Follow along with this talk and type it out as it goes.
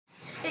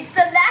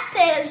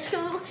of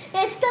school.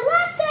 It's the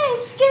last day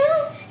of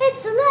school.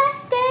 It's the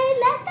last day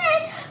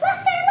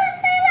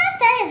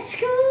of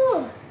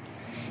school.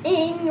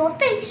 In your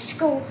face,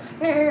 school.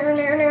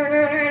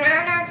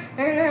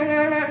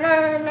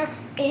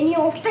 In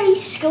your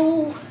face,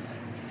 school.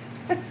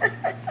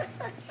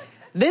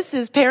 This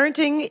is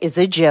Parenting is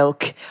a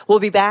Joke. We'll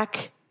be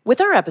back with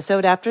our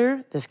episode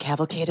after this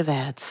cavalcade of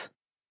ads.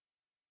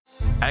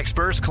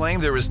 Experts claim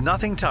there is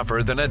nothing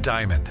tougher than a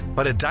diamond.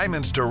 But at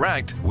Diamonds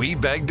Direct, we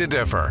beg to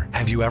differ.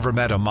 Have you ever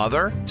met a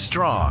mother?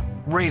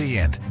 Strong,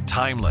 radiant,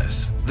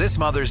 timeless. This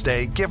Mother's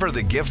Day, give her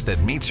the gift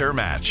that meets her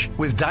match.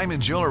 With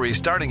diamond jewelry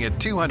starting at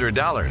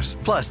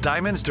 $200. Plus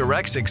Diamonds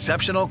Direct's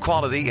exceptional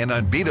quality and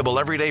unbeatable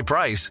everyday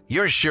price,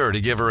 you're sure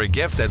to give her a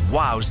gift that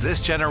wows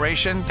this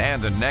generation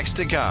and the next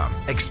to come.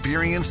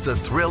 Experience the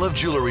thrill of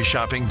jewelry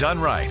shopping done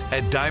right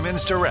at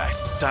Diamonds Direct.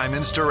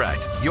 Diamonds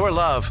Direct. Your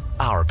love,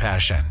 our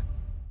passion.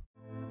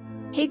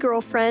 Hey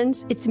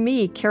girlfriends, it's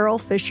me, Carol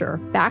Fisher,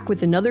 back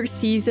with another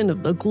season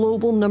of the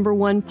global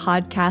 #1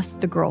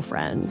 podcast, The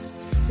Girlfriends.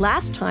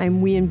 Last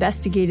time, we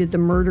investigated the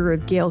murder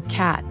of Gail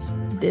Katz.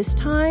 This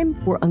time,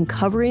 we're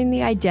uncovering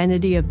the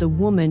identity of the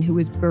woman who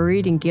was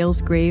buried in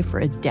Gail's grave for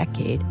a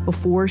decade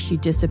before she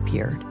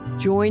disappeared.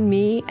 Join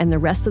me and the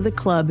rest of the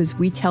club as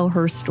we tell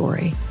her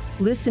story.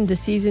 Listen to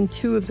Season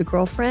 2 of The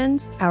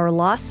Girlfriends, Our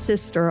Lost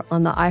Sister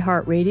on the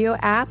iHeartRadio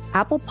app,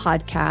 Apple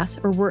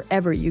Podcasts, or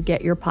wherever you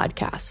get your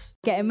podcasts.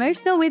 Get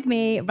emotional with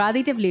me,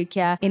 Radhi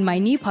Devlukia, in my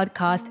new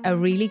podcast, A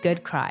Really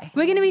Good Cry.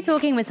 We're going to be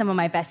talking with some of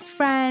my best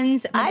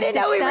friends. I didn't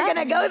know we were going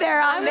to go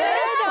there on this.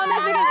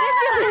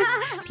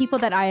 People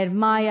that I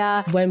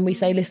admire. When we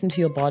say listen to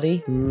your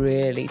body,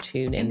 really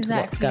tune into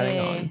what's going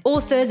on.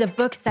 Authors of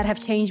books that have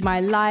changed my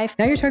life.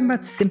 Now you're talking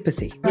about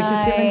sympathy, which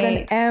is different than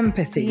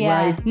empathy,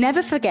 right?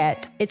 Never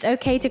forget, it's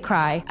okay to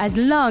cry as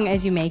long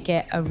as you make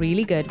it a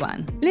really good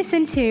one.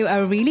 Listen to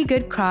A Really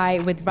Good Cry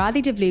with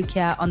Radhi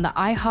Devlukia on the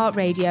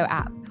iHeartRadio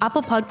app,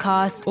 Apple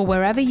Podcasts, or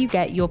wherever you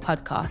get your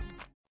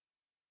podcasts.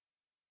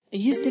 It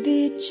used to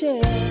be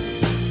chill,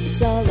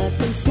 it's all up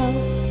in smoke.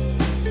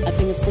 I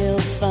think I'm still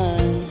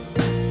fun,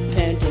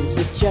 parenting's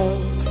a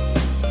joke.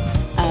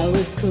 I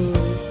was cool,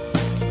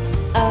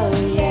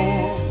 oh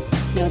yeah,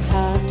 now it's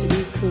hard to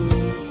be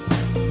cool,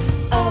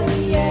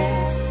 oh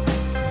yeah.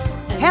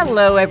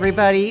 Hello,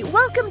 everybody.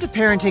 Welcome to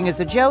Parenting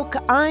is a Joke.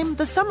 I'm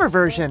the summer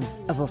version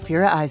of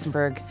Ophira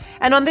Eisenberg.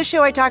 And on this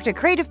show, I talk to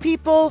creative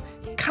people,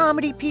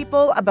 comedy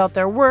people about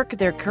their work,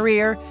 their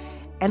career,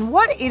 and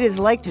what it is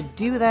like to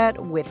do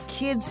that with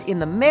kids in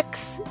the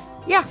mix.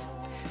 Yeah,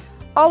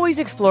 always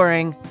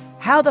exploring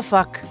how the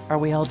fuck are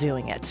we all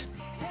doing it.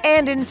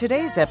 And in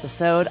today's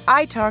episode,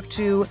 I talk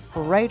to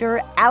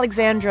writer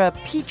Alexandra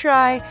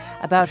Petri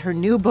about her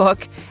new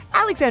book,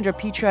 Alexandra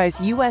Petri's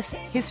U.S.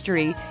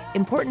 History,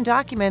 Important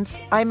Documents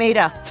I Made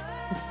Up,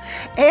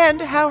 and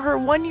how her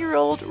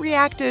 1-year-old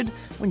reacted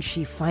when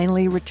she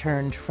finally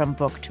returned from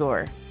book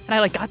tour. And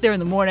I got there in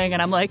the morning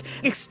and I'm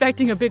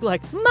expecting a big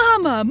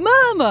mama,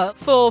 mama,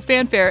 full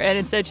fanfare. And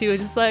instead she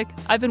was just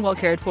I've been well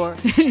cared for.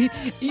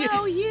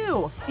 Oh,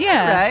 you.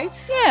 Yeah.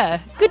 Right? Yeah.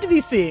 Good to be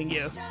seeing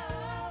you.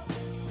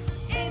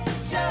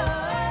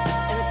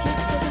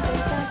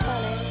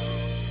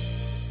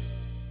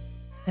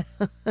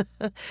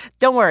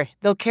 Don't worry,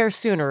 they'll care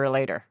sooner or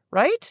later,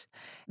 right?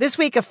 This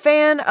week, a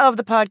fan of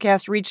the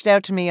podcast reached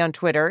out to me on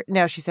Twitter.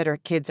 Now, she said her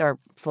kids are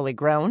fully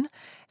grown.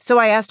 So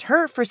I asked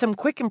her for some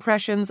quick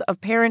impressions of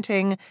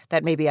parenting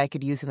that maybe I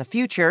could use in the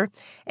future.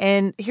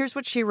 And here's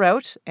what she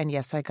wrote. And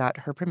yes, I got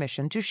her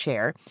permission to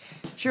share.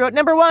 She wrote,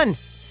 number 1,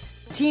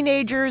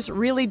 teenagers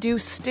really do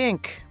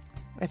stink.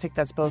 I think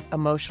that's both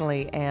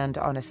emotionally and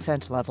on a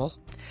scent level.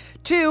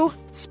 2,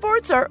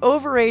 sports are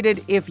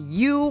overrated if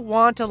you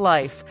want a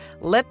life.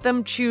 Let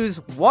them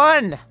choose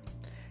one.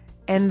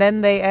 And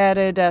then they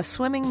added,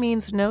 swimming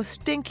means no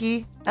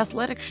stinky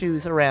athletic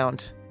shoes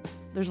around.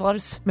 There's a lot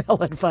of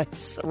smell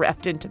advice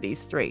wrapped into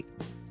these 3.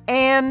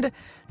 And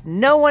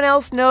no one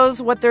else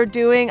knows what they're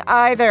doing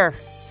either.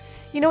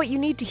 You know what? You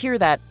need to hear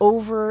that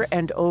over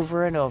and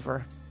over and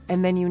over.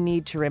 And then you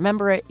need to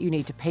remember it. You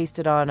need to post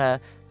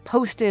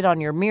it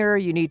on your mirror.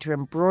 You need to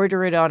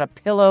embroider it on a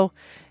pillow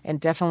and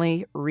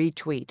definitely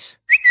retweet.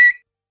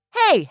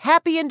 Hey,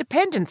 happy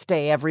Independence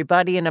Day,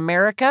 everybody in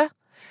America.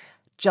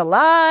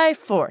 July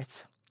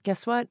 4th.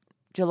 Guess what?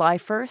 July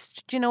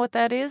 1st. Do you know what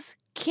that is?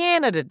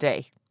 Canada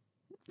Day.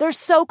 They're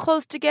so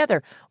close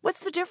together.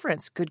 What's the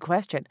difference? Good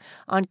question.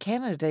 On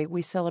Canada Day,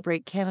 we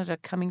celebrate Canada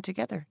coming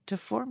together to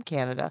form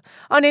Canada.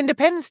 On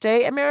Independence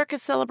Day, America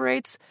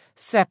celebrates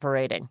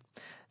separating.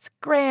 It's a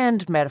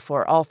grand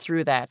metaphor all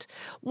through that.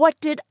 What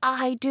did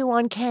I do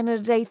on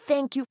Canada Day?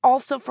 Thank you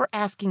also for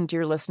asking,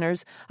 dear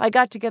listeners. I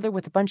got together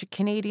with a bunch of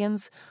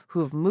Canadians who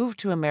have moved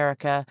to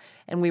America,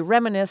 and we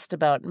reminisced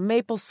about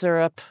maple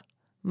syrup,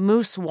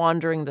 moose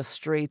wandering the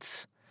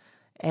streets,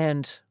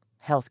 and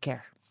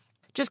healthcare.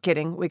 Just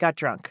kidding, we got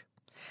drunk.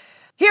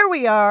 Here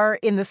we are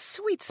in the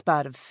sweet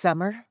spot of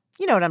summer.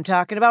 You know what I'm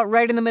talking about,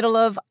 right in the middle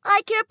of,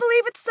 I can't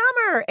believe it's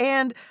summer,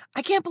 and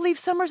I can't believe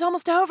summer's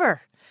almost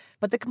over.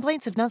 But the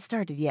complaints have not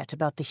started yet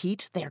about the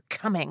heat. They're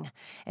coming.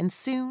 And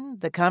soon,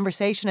 the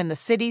conversation in the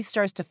city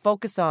starts to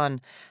focus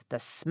on the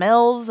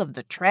smells of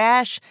the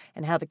trash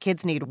and how the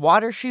kids need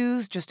water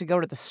shoes just to go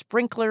to the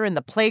sprinkler in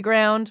the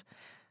playground.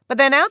 But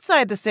then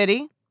outside the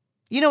city,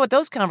 you know what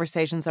those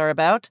conversations are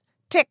about?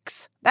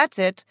 Ticks. That's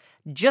it.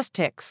 Just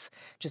ticks.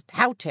 Just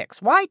how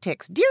ticks? Why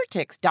ticks? Deer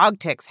ticks. Dog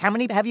ticks. How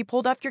many have you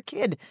pulled off your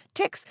kid?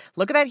 Ticks.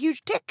 Look at that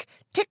huge tick.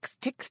 Ticks,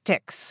 ticks,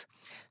 ticks.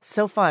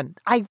 So fun.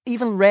 I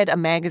even read a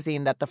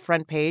magazine that the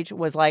front page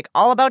was like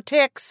all about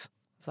ticks.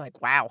 It's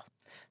like, wow.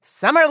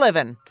 Summer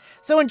living.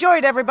 So enjoy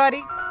it,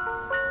 everybody.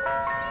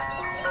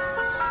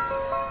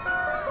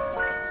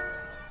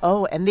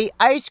 Oh, and the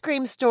ice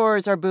cream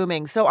stores are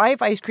booming. So I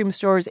have ice cream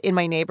stores in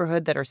my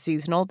neighborhood that are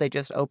seasonal. They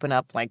just open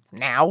up like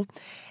now.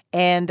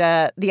 And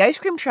the ice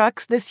cream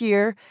trucks this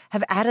year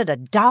have added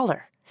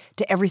 $1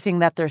 to everything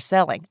that they're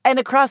selling. And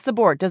across the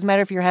board, doesn't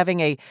matter if you're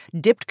having a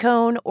dipped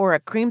cone or a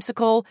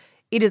creamsicle,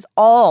 it is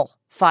all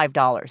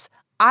 $5.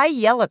 I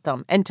yell at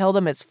them and tell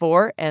them it's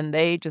 $4, and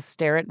they just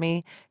stare at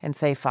me and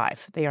say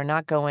 $5. They are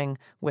not going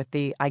with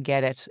the, I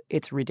get it,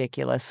 it's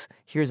ridiculous,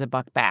 here's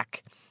 $1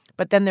 back.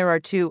 But then there are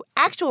 2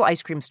 actual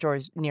ice cream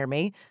stores near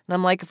me. And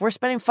I'm like, if we're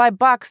spending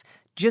 $5,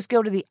 just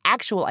go to the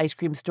actual ice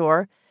cream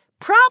store.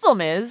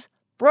 Problem is,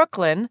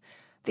 Brooklyn,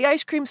 the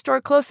ice cream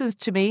store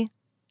closest to me,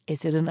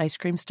 is it an ice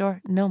cream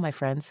store? No, my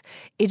friends.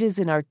 It is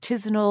an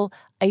artisanal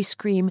ice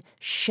cream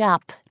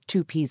shop,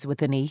 2 P's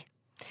with an E.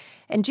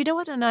 And do you know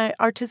what an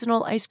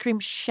artisanal ice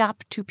cream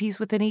shop, 2 P's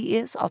with an E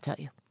is? I'll tell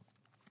you.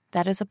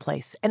 That is a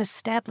place, an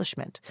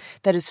establishment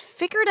that has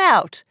figured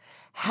out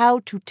how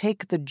to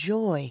take the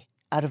joy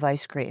out of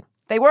ice cream.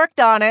 They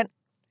worked on it,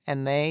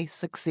 and they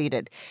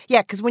succeeded.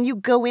 Yeah, because when you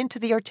go into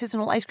the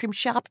artisanal ice cream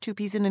shop, 2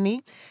 P's in an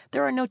E,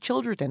 there are no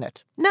children in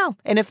it. No,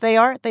 and if they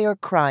are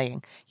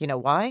crying. You know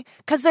why?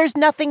 Because there's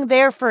nothing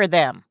there for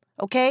them,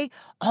 okay?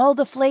 All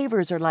the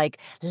flavors are like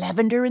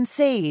lavender and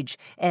sage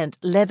and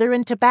leather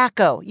and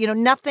tobacco. You know,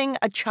 nothing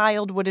a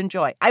child would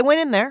enjoy. I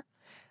went in there.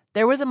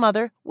 There was a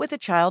mother with a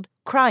child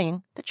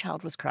crying. The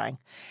child was crying.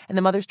 And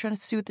the mother's trying to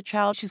soothe the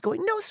child. She's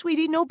going, no,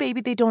 sweetie, no, baby,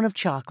 they don't have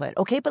chocolate.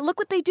 Okay, but look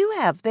what they do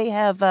have. They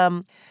have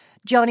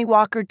Johnny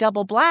Walker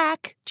Double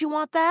Black. Do you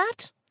want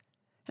that?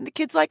 And the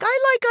kid's like, I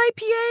like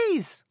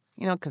IPAs.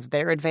 You know, because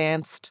they're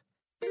advanced.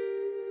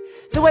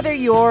 So whether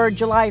your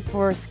July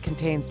 4th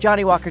contains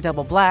Johnny Walker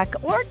Double Black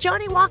or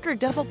Johnny Walker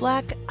Double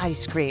Black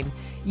ice cream,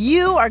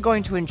 you are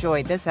going to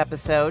enjoy this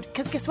episode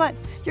because guess what?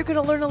 You're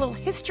going to learn a little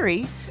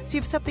history so you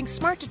have something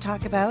smart to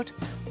talk about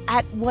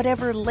at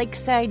whatever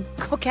lakeside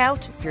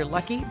cookout, if you're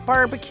lucky,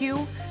 barbecue,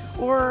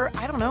 or,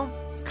 I don't know,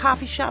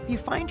 coffee shop you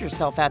find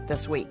yourself at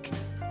this week.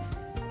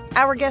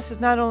 Our guest is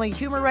not only a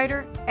humor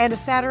writer and a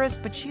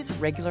satirist, but she's a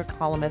regular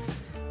columnist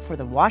for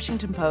the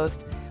Washington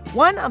Post,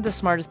 one of the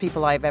smartest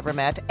people I've ever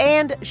met,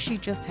 and she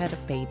just had a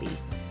baby.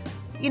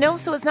 You know,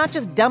 so it's not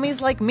just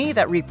dummies like me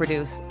that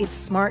reproduce, it's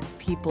smart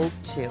people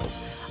too.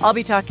 I'll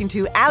be talking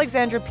to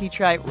Alexandra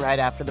Petri right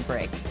after the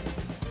break.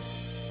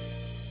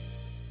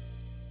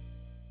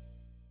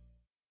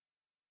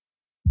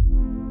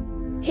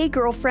 Hey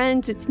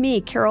girlfriends, it's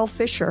me, Carol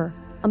Fisher.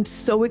 I'm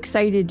so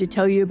excited to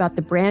tell you about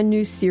the brand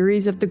new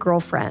series of The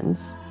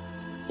Girlfriends.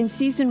 In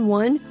season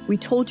 1, we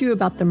told you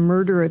about the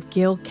murder of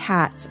Gail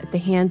Katz at the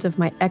hands of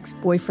my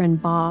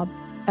ex-boyfriend Bob.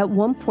 At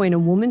one point, a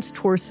woman's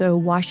torso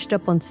washed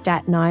up on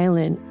Staten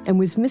Island and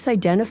was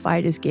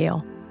misidentified as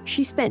Gail.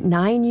 She spent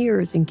 9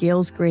 years in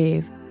Gail's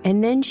grave,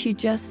 and then she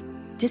just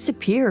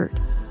disappeared.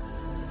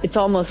 It's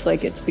almost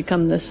like it's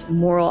become this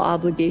moral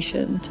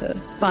obligation to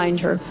find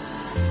her.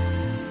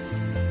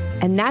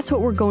 And that's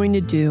what we're going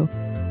to do.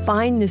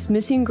 Find this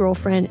missing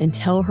girlfriend and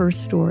tell her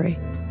story.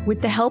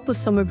 With the help of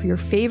some of your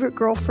favorite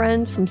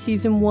girlfriends from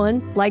season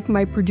 1, like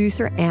my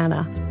producer,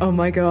 Anna. Oh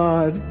my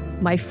God.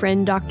 My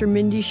friend, Dr.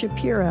 Mindy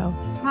Shapiro.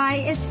 Hi,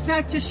 it's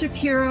Dr.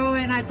 Shapiro,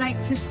 and I'd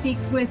like to speak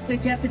with the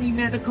Deputy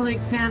Medical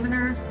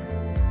Examiner.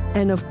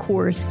 And of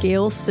course,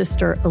 Gail's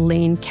sister,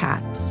 Elaine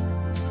Katz.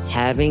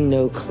 Having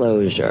no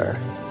closure,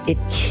 it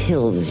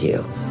kills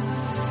you.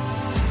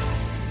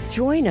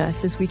 Join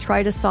us as we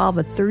try to solve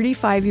a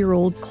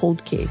 35-year-old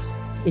cold case.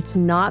 It's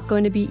not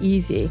going to be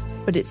easy,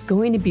 but it's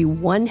going to be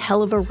one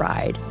hell of a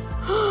ride.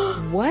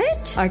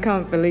 What? I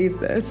can't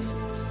believe this.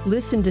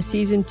 Listen to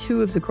season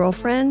 2 of The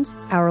Girlfriends,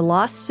 Our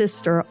Lost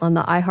Sister on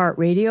the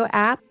iHeartRadio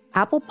app,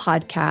 Apple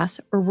Podcasts,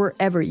 or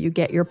wherever you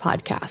get your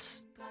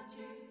podcasts.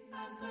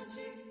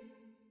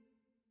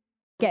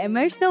 Get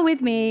emotional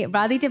with me,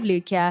 Radhi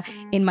Devlukia,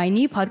 in my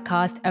new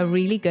podcast, A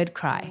Really Good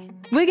Cry.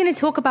 We're going to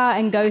talk about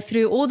and go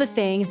through all the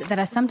things that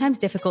are sometimes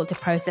difficult to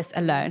process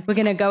alone. We're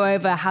going to go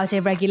over how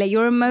to regulate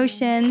your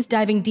emotions,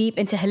 diving deep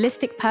into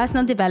holistic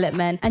personal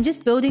development, and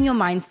just building your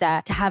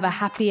mindset to have a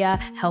happier,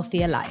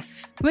 healthier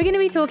life. We're going to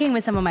be talking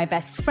with some of my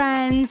best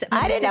friends.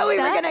 I didn't know we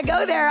were going to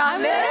go there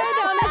on this.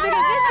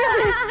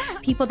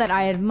 People that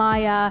I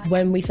admire.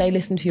 When we say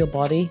listen to your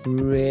body,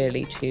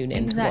 really tune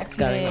into what's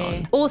going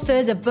on.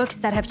 Authors of books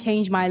that have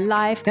changed my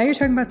life. Now you're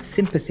talking about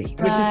sympathy,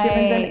 which is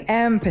different than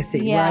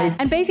empathy, right?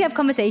 And basically have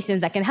conversations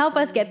conversations that can help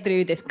us get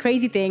through this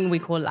crazy thing we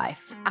call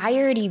life. I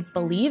already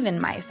believe in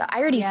myself. I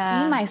already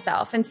see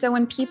myself. And so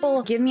when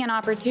people give me an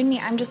opportunity,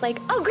 I'm just like,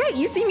 oh, great,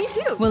 you see me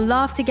too. We'll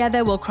laugh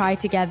together, we'll cry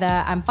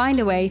together, and find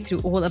a way through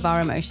all of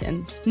our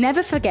emotions.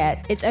 Never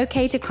forget, it's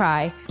okay to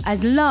cry,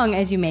 as long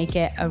as you make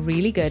it a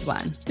really good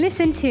one.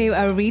 Listen to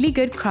A Really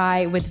Good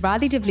Cry with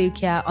Radhi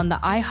Devlukia on the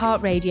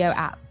iHeartRadio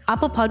app,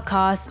 Apple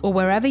Podcasts, or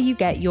wherever you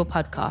get your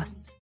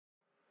podcasts.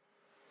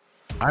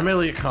 I'm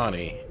Elliot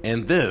Connie,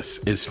 and this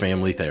is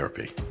Family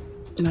Therapy.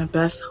 My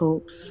best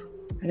hopes,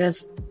 I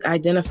guess,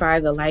 identify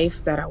the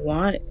life that I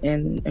want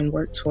and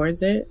work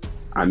towards it.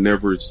 I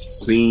never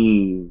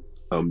seen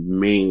a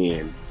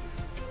man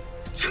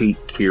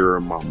take care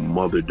of my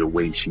mother the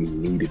way she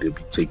needed to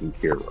be taken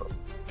care of.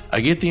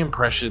 I get the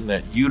impression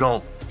that you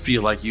don't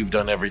feel like you've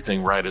done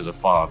everything right as a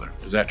father.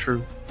 Is that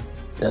true?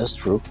 That's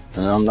true,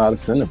 and I'm not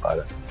offended by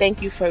that.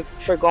 Thank you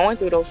for going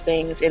through those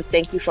things, and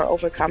thank you for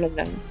overcoming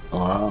them.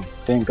 Wow.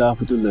 Thank God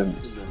for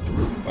deliverance.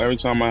 Every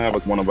time I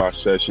have one of our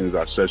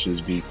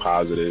sessions be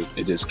positive.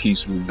 It just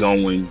keeps me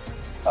going.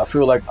 I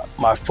feel like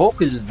my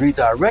focus is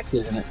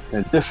redirected in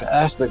a different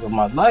aspect of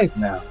my life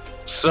now.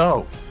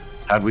 So,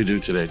 how'd we do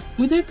today?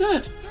 We did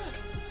good.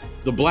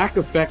 The Black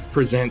Effect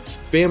presents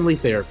Family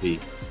Therapy.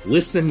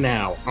 Listen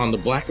now on the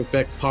Black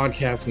Effect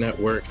Podcast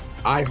Network,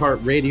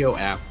 iHeartRadio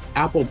app,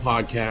 Apple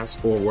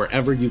Podcasts, or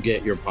wherever you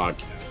get your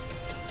podcasts.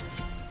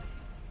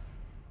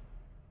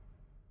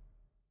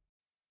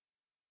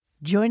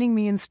 Joining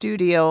me in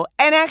studio,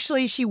 and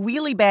actually she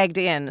wheelie bagged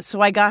in,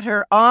 so I got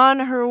her on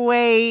her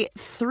way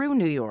through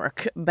New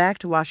York back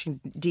to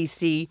Washington,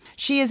 D.C.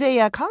 She is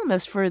a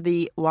columnist for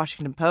the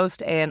Washington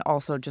Post and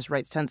also just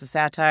writes tons of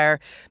satire.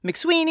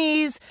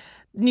 McSweeney's,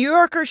 New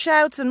Yorker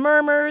Shouts and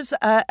Murmurs,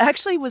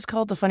 actually was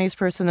called the funniest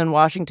person in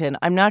Washington.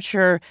 I'm not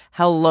sure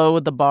how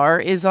low the bar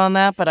is on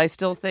that, but I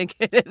still think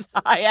it is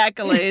high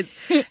accolades.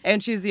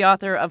 And she's the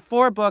author of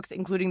 4 books,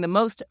 including the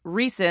most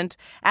recent,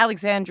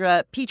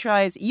 Alexandra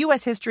Petri's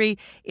U.S. History,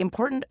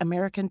 Important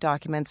American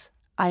Documents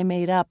I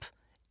Made Up.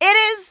 It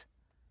is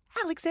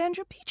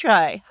Alexandra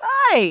Petri.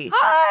 Hi.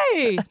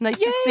 Hi. Nice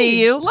Yay. To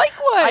see you. Likewise.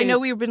 I know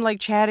we've been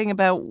chatting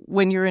about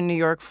when you're in New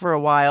York for a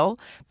while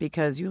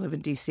because you live in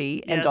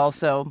D.C. Yes. And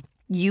also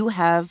you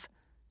have,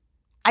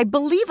 I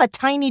believe, a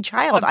tiny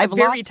child. A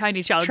very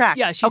tiny child. Track.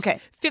 Yeah, she's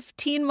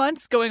 15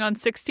 months, going on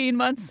 16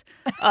 months.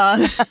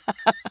 That's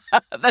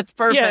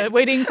perfect. Yeah,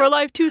 waiting for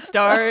life to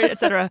start,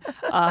 etc.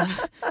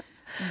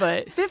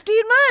 But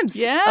 15 months.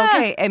 Yeah.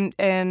 Okay.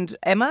 And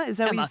Emma, is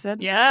that what you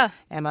said? Yeah.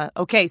 Emma.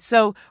 Okay.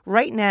 So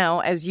right now,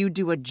 as you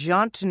do a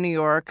jaunt to New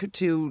York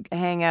to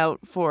hang out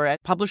for a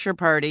publisher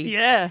party,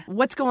 yeah,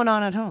 what's going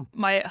on at home?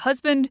 My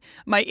husband,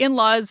 my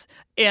in-laws,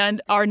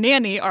 and our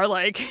nanny are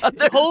holding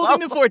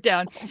the fort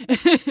down.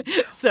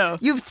 So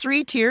you have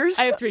 3 tiers?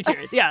 I have 3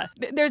 tiers. Yeah.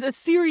 There's a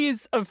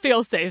series of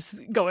fail-safes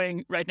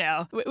going right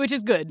now, which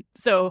is good.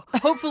 So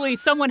hopefully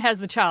someone has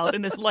the child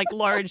in this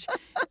large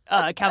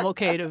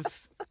cavalcade of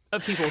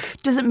people.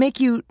 Does it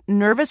make you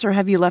nervous, or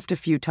have you left a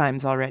few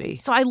times already?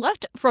 So I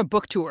left for a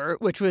book tour,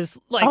 which was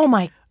oh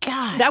my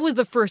God. That was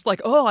the first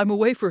I'm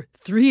away for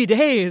 3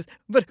 days,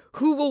 but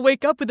who will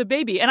wake up with a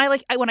baby? And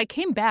when I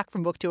came back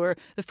from book tour,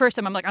 the first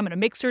time I'm going to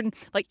make certain,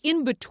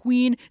 in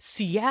between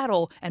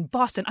Seattle and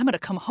Boston, I'm going to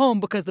come home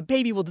because the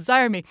baby will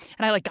desire me.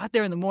 And I got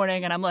there in the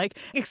morning and I'm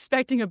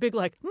expecting a big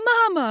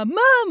mama,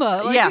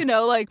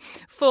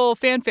 full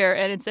fanfare.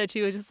 And instead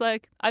she was just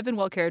I've been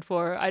well cared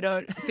for. I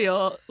don't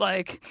feel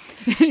like...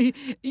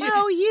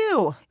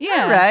 you.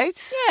 Yeah. All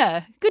right.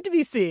 Yeah. Good to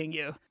be seeing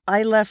you.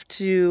 I left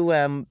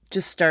to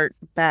just start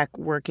back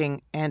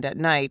working and at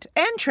night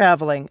and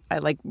traveling. I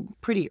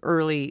pretty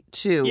early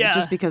too,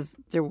 just because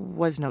there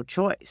was no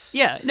choice.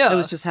 Yeah, no. It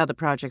was just how the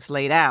project's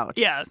laid out.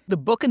 Yeah, the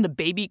book and the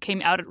baby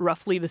came out at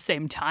roughly the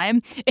same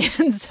time.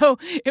 And so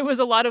it was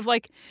a lot of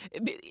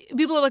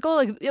people are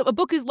a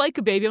book is like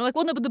a baby. I'm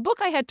well, no, but the book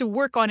I had to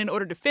work on in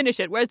order to finish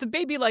it. Whereas the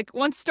baby,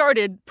 once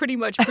started, pretty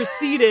much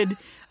proceeded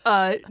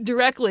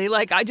directly.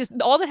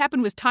 All that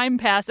happened was time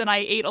passed and I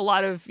ate a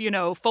lot of,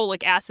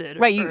 folic acid.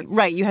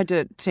 Right. You had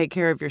to take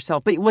care of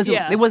yourself, but it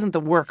wasn't the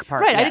work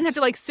part. Right. Yet. I didn't have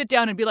to sit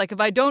down and be if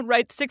I don't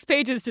write 6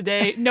 pages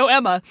today, no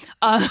Emma.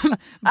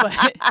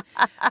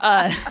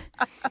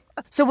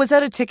 So was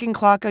that a ticking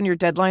clock on your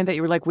deadline that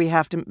you were we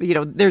have to,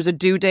 there's a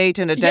due date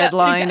and a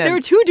deadline? There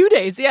were 2 due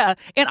dates, yeah.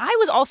 And I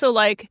was also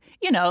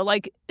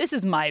this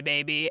is my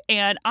baby,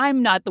 and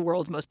I'm not the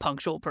world's most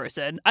punctual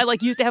person. I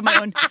used to have my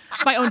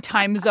own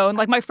time zone.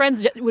 My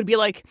friends would be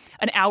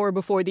an hour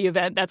before the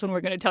event. That's when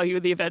we're going to tell you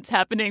the event's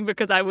happening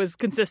because I was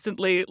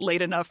consistently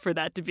late enough for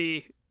that to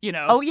be,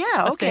 Oh,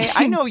 yeah. Okay. Thing.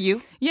 I know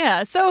you.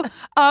 Yeah. So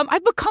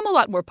I've become a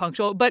lot more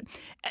punctual, but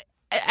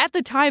at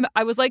the time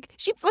I was 40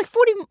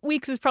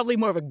 weeks is probably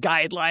more of a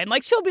guideline.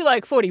 She'll be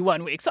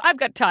 41 weeks. So I've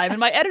got time. And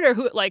my editor,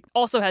 who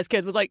also has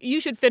kids, was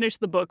you should finish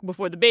the book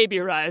before the baby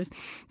arrives.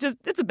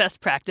 It's a best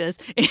practice.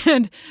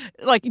 And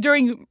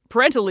during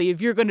parental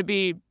leave, you're going to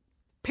be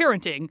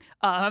parenting.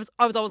 I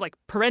was always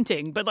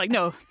parenting, but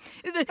no,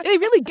 they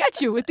really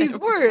get you with these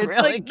words.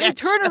 Really they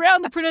turn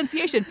around the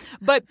pronunciation,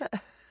 but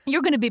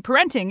you're going to be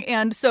parenting.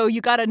 And so you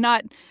got to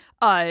not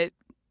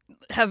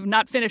have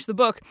not finished the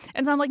book.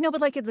 And so I'm like, no,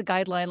 but like it's a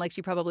guideline, like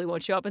she probably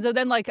won't show up. And so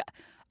then like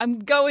I'm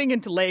going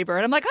into labor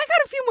and I'm like, I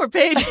got a few more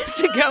pages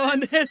to go on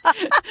this.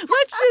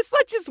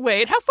 Let's just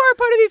wait. How far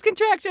apart are these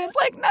contractions?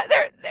 Like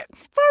they're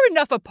far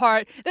enough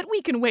apart that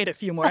we can wait a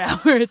few more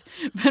hours.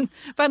 But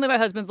finally my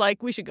husband's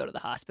like, we should go to the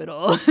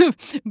hospital.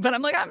 But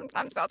I'm like,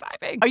 I'm still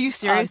typing. Are you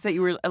serious that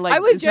you were like, I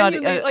was it's not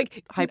genuinely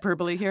like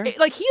hyperbole here? He's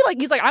like,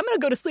 I'm gonna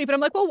go to sleep. And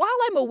I'm like, well, while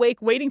I'm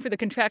awake waiting for the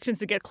contractions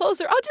to get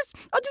closer, I'll just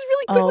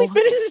really quickly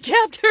finish this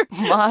chapter.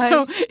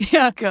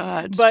 My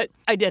God. But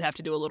I did have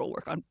to do a little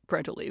work on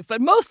parental leave,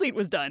 but mostly it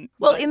was done.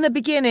 Well, in the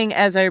beginning,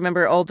 as I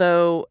remember,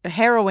 although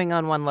harrowing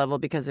on one level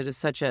because it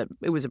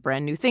was a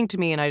brand new thing to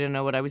me and I didn't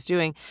know what I was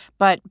doing,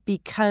 but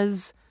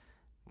because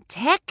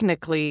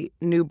technically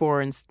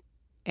newborns,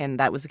 and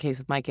that was the case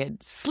with my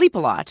kid, sleep a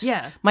lot.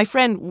 Yeah. My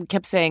friend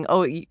kept saying,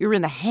 oh, you're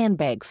in the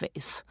handbag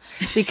phase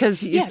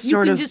because it's you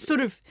can just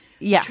sort of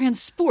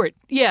transport.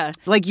 Yeah.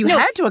 Like you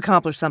had to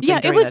accomplish something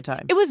during that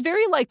time. It was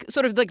very like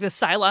sort of like the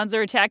Cylons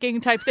are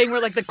attacking type thing where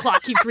like the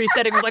clock keeps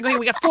resetting. We're like, okay,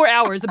 we got 4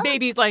 hours. The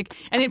baby's like,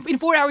 and in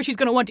 4 hours she's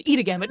going to want to eat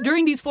again. But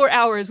during these 4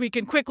 hours, we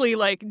can quickly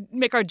like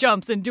make our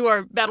jumps and do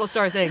our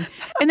Battlestar thing.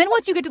 And then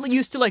once you get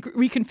used to like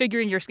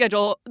reconfiguring your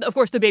schedule, of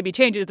course the baby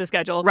changes the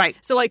schedule. Right.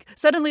 So like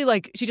suddenly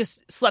like she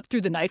just slept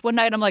through the night one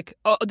night. I'm like,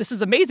 oh, this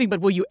is amazing,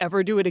 but will you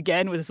ever do it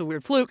again? Was this a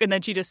weird fluke? And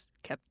then she just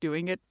kept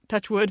doing it,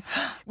 touch wood,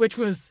 which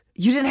was...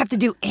 You didn't have to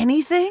do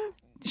anything?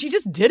 She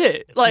just did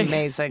it. Like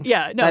amazing.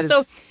 Yeah, no.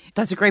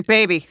 That's a great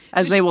baby,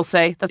 as they will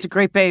say. That's a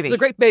great baby. It's a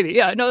great baby.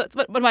 Yeah, no. That's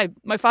what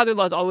my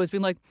father-in-law's always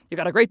been like. You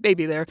got a great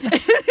baby there.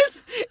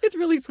 It's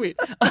really sweet.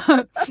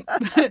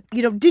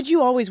 Did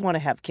you always want to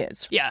have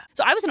kids? Yeah.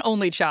 So I was an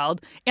only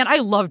child, and I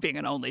loved being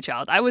an only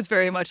child. I was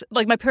very much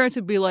like my parents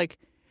would be like,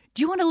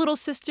 "Do you want a little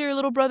sister, a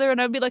little brother?" And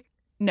I'd be like,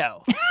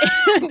 "No."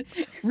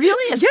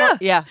 Really?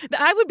 Yeah.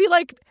 I would be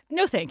like,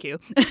 no, thank you.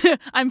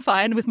 I'm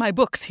fine with my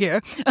books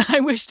here.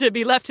 I wish to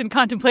be left in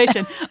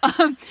contemplation.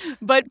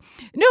 But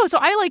no, so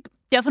I like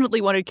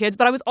definitely wanted kids,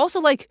 but I was also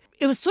like,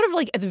 it was sort of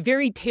like at the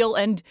very tail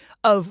end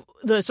of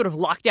the sort of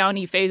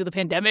lockdown-y phase of the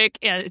pandemic.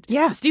 And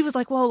Steve was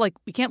like, well, like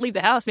we can't leave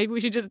the house. Maybe we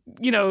should just,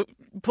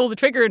 pull the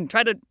trigger and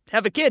try to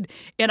have a kid.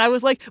 And I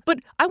was like, but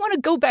I want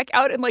to go back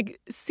out and like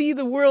see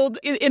the world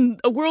in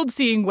a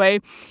world-seeing way.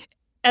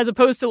 As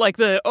opposed to like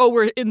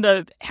we're in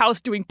the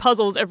house doing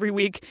puzzles every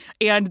week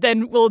and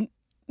then we'll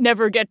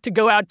never get to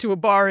go out to a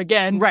bar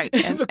again. Right.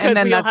 And because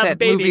then we all that's have it.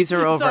 Babies. Movies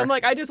are over. So I'm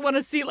like, I just want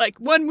to see like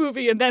one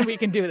movie and then we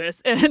can do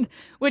this. And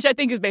which I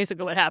think is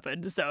basically what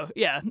happened. So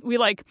yeah, we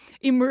like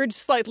emerged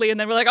slightly and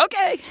then we're like,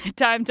 okay,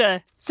 time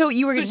to So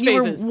you were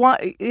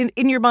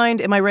in your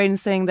mind, am I right in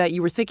saying that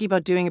you were thinking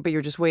about doing it, but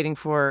you're just waiting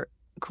for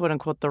quote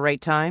unquote the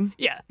right time?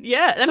 Yeah.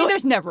 I mean,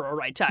 there's never a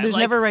right time. There's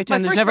never a right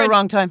time. There's never a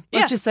wrong time.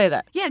 Let's just say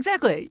that. Yeah,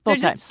 exactly.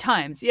 Both there's just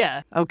times.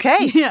 Yeah.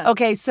 Okay. Yeah.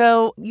 Okay.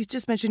 So you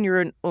just mentioned you're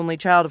an only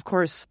child. Of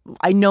course,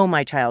 I know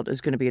my child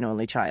is going to be an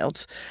only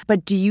child.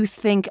 But do you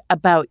think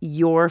about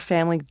your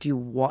family? Do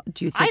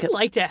you think I'd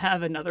like to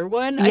have another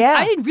one. Yeah.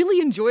 I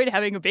really enjoyed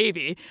having a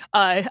baby.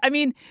 I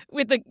mean,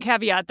 with the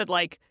caveat that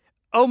like,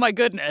 oh my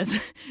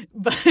goodness.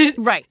 But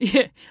right.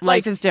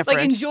 Life is different.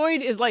 Like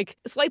enjoyed is like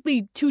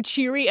slightly too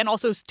cheery and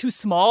also too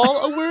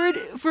small a word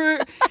for,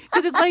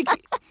 because it's like,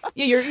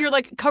 you're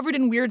like covered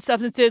in weird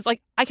substances. Like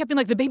I kept being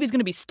like, the baby's going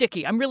to be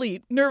sticky. I'm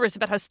really nervous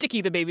about how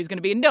sticky the baby's going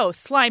to be. No,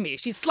 slimy.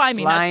 She's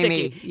slimy, not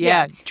sticky.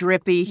 Yeah.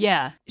 Drippy.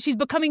 Yeah. She's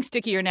becoming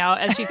stickier now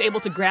as she's able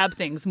to grab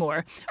things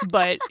more.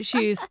 But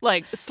she's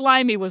like,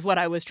 slimy was what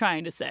I was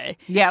trying to say.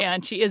 Yeah.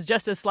 And she is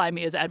just as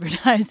slimy as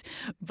advertised.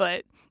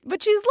 But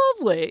she's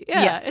lovely.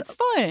 Yeah, yes. It's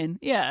fun.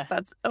 Yeah.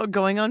 That's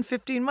going on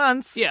 15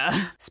 months.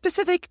 Yeah.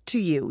 Specific to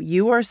you.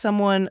 You are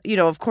someone,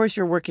 of course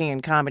you're working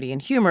in comedy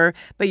and humor,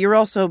 but you're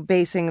also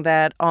basing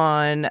that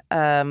on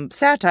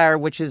satire,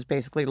 which is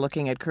basically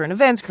looking at current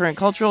events, current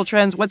cultural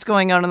trends, what's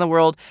going on in the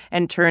world,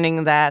 and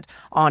turning that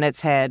on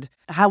its head.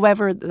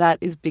 However, that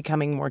is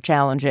becoming more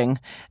challenging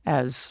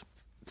as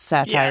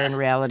satire and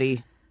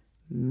reality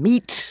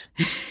meet.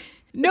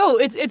 No,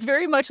 it's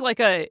very much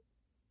like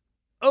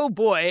oh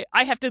boy,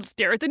 I have to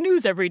stare at the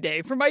news every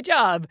day for my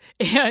job.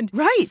 And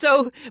right.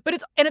 So, but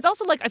it's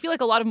also like, I feel like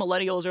a lot of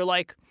millennials are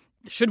like,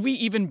 should we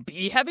even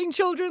be having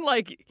children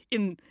like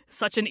in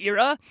such an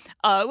era?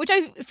 Which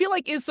I feel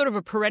like is sort of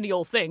a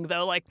perennial thing,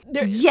 though. Like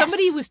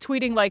somebody was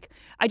tweeting like,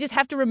 I just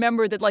have to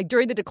remember that like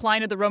during the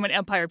decline of the Roman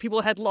Empire,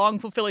 people had long,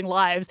 fulfilling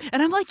lives.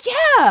 And I'm like,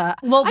 yeah,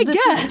 well, I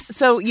guess.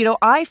 So,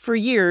 I for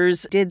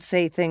years did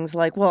say things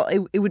like, well,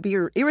 it would be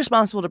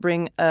irresponsible to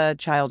bring a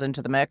child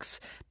into the mix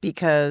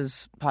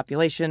because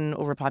population,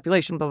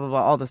 overpopulation, blah, blah,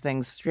 blah, all the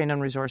things, strain on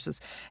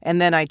resources.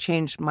 And then I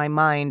changed my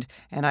mind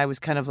and I was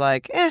kind of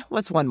like,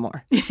 what's one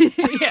more?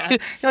 Yeah. You're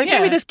like,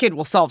 maybe this kid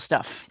will solve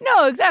stuff.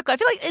 No, exactly. I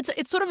feel like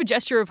it's sort of a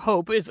gesture of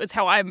hope is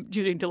how I'm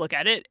choosing to look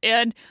at it.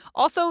 And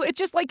also, it's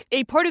just like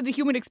a part of the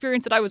human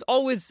experience that I was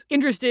always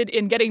interested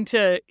in getting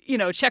to,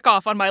 check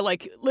off on my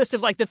list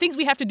of the things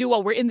we have to do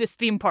while we're in this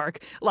theme park.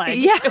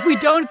 If we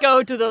don't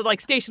go to the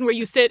station where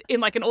you sit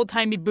in an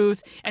old-timey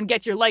booth and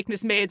get your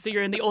likeness made so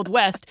you're in the Old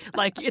West,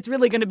 it's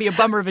really going to be a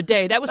bummer of a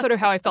day. That was sort of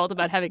how I felt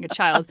about having a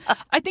child.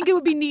 I think it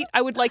would be neat.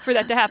 I would like for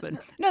that to happen.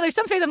 No, there's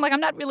some phase I'm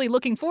not really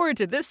looking forward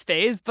to this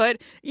phase, but,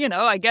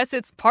 I guess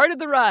it's part of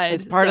the ride.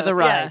 It's part of the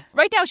ride. Yeah.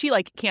 Right now, she,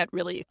 can't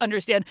really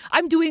understand.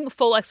 I'm doing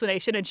full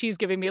explanation, and she's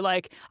giving me,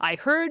 I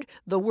heard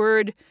the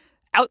word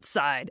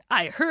outside.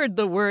 I heard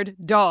the word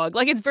dog.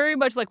 It's very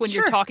much like when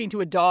you're talking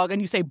to a dog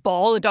and you say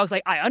ball, the dog's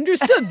like, I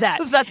understood that.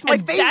 That's my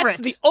favorite. That's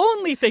the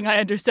only thing I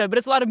understood. But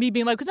it's a lot of me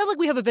being it's not like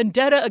we have a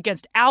vendetta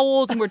against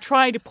owls and we're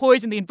trying to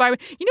poison the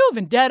environment.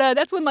 Vendetta,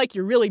 that's when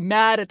you're really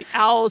mad at the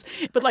owls,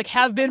 but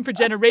have been for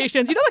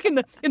generations.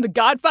 In the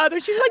Godfather,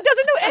 she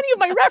doesn't know any of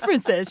my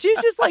references.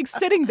 She's just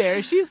sitting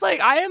there. She's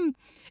I am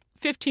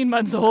 15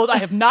 months old. I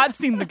have not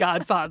seen The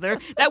Godfather.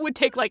 That would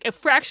take a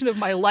fraction of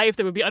my life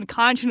that would be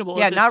unconscionable.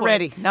 Yeah, at this not point.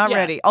 ready. Not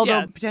ready.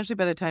 Although potentially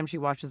by the time she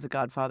watches The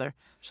Godfather,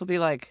 she'll be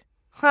like,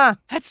 huh.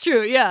 That's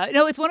true, yeah.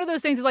 No, it's one of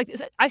those things,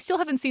 I still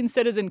haven't seen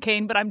Citizen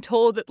Kane, but I'm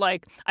told that,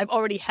 I've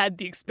already had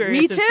the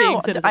experience of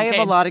seeing Citizen Kane. I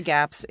have a lot of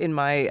gaps in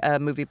my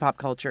movie pop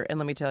culture, and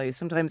let me tell you,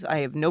 sometimes I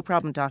have no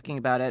problem talking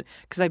about it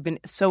because I've been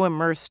so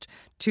immersed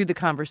to the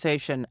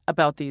conversation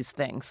about these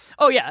things.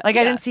 Oh, yeah. I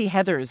didn't see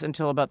Heathers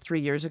until about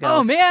 3 years ago.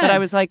 Oh, man. But I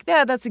was like,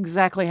 yeah, that's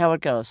exactly how it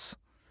goes.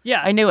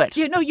 Yeah. I knew it.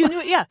 You knew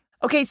it, yeah.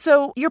 Okay,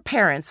 so your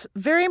parents,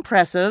 very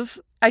impressive.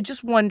 I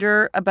just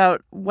wonder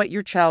about what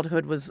your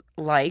childhood was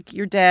like.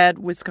 Your dad,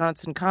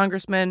 Wisconsin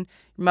congressman,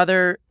 your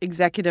mother,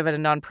 executive at a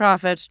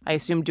nonprofit, I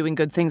assume doing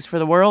good things for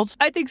the world?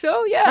 I think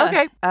so, yeah.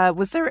 Okay.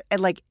 Was there,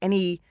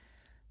 any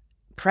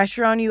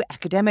pressure on you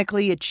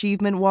academically,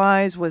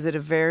 achievement-wise? Was it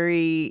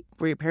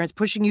were your parents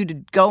pushing you to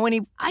go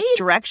any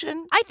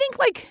direction? I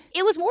think,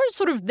 it was more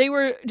sort of, they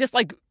were just,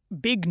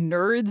 big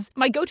nerds.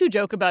 My go-to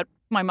joke about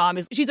my mom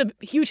is she's a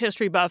huge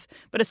history buff,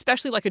 but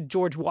especially a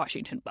George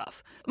Washington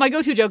buff. My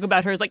go-to joke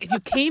about her is if you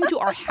came to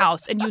our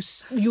house and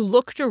you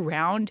looked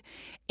around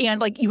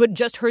and you had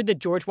just heard that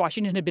George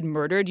Washington had been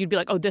murdered, you'd be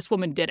like, oh, this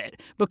woman did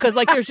it. Because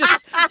there's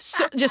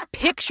just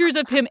pictures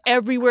of him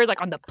everywhere,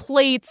 on the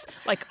plates,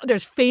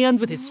 there's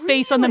fans with his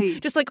face on them,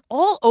 just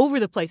all over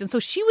the place. And so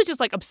she was just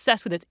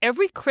obsessed with it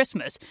every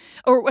Christmas,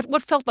 or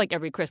what felt like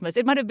every Christmas.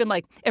 It might have been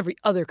every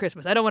other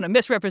Christmas. I don't want to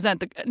misrepresent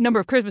the number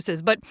of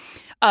Christmases, but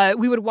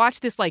we would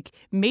watch this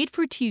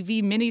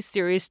made-for-TV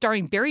miniseries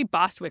starring Barry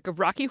Bostwick of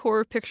Rocky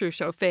Horror Picture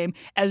Show fame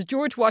as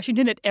George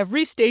Washington at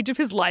every stage of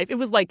his life. It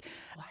was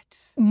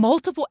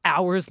multiple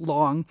hours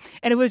long,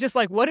 and it was just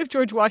what if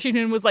George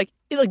Washington was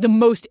the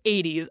most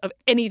 80s of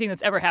anything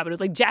that's ever happened? It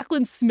was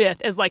Jacqueline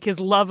Smith as his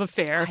love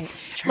affair.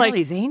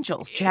 Charlie's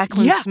Angels,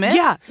 Jacqueline Smith?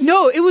 Yeah,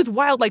 no, it was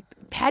wild.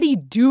 Patty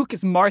Duke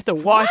as Martha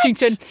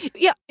Washington.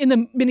 Yeah, in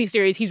the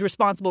miniseries, he's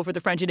responsible for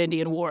the French and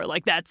Indian War.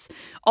 That's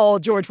all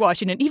George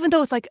Washington, even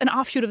though it's an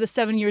offshoot of the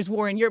 7 Years'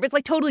 War in Europe. It's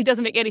totally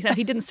doesn't make any sense.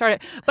 He didn't start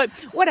it, but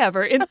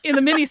whatever. In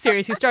the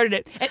miniseries, he started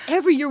it, and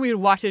every year we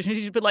would watch it, and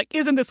she'd be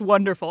isn't this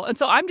wonderful? And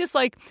so I'm just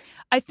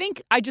I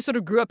think I just sort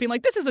of grew up being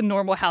this is a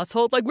normal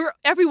household.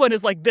 Everyone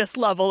is this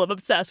level of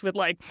obsessed with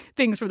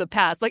things from the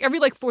past. Every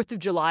 4th of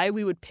July,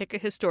 we would pick a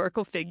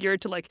historical figure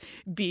to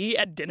be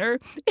at dinner.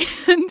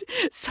 And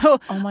so,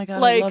 oh my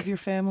God, I love your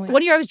family.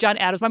 One year I was John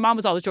Adams. My mom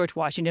was always George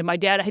Washington. My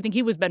dad, I think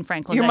he was Ben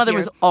Franklin. Your mother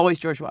was always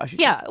George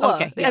Washington. Yeah. Well,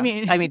 okay. Yeah.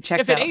 I mean,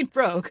 checks if it out. ain't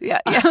broke. Yeah.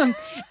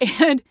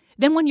 And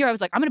then one year I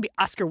was I'm going to be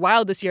Oscar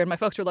Wilde this year. And my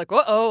folks were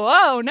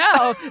oh,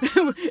 no.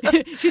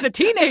 She's a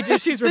teenager.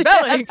 She's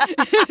rebelling.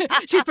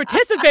 She's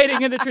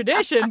participating in the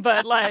tradition.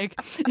 But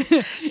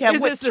yeah,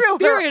 is this the through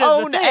spirit her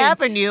of own the thing?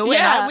 avenue.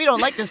 Yeah. And we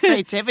don't like this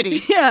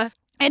creativity. Yeah.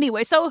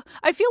 Anyway, so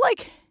I feel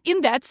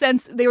in that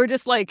sense, they were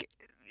just sort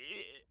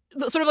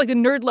of the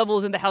nerd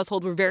levels in the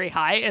household were very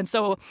high. And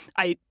so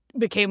I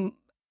became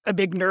a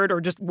big nerd,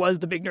 or just was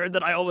the big nerd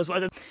that I always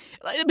was.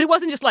 But it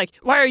wasn't just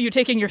why are you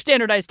taking your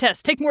standardized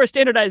test? Take more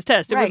standardized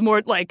tests. It was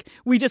more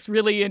we just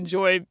really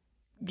enjoy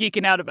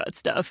geeking out about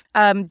stuff.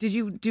 Did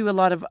you do a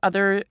lot of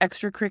other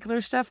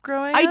extracurricular stuff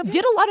growing up? I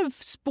did a lot of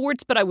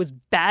sports, but I was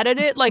bad at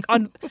it. I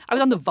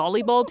was on the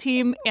volleyball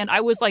team, and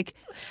I was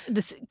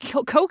this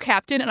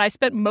co-captain, and I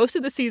spent most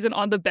of the season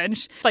on the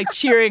bench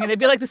cheering, and it'd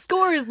be the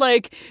score is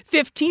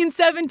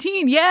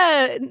 15-17.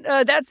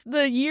 Yeah, that's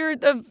the year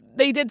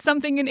they did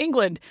something in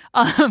England.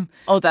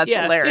 Oh, that's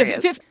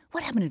hilarious.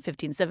 What happened in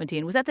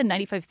 1517? Was that the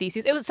 95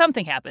 Theses? It was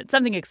something happened,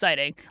 something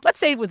exciting. Let's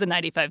say it was the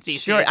 95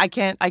 Theses. Sure, I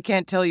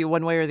can't tell you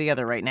one way or the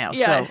other right now.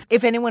 Yeah. So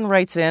if anyone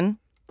writes in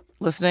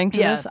listening to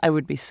this, I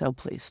would be so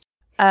pleased.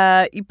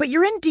 But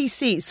you're in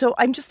D.C., so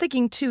I'm just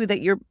thinking too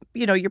that your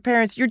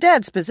parents, your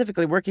dad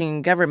specifically working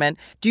in government.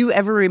 Do you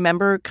ever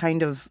remember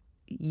kind of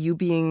you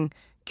being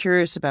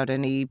curious about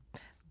any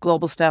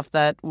global stuff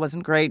that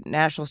wasn't great,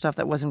 national stuff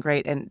that wasn't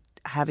great, and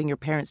having your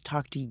parents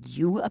talk to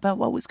you about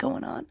what was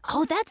going on?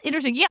 Oh, that's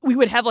interesting. Yeah, we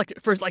would have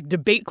first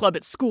debate club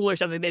at school or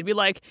something. They'd be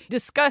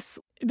discuss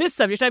this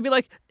subject. I'd be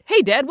like,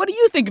 hey, Dad, what do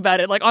you think about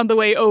it? On the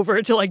way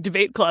over to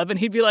debate club. And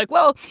he'd be like,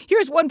 well,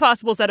 here's one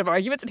possible set of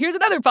arguments and here's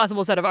another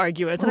possible set of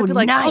arguments. And I'd be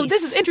like, nice. Oh,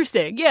 this is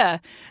interesting. Yeah.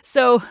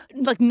 So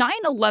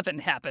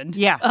 9/11 happened.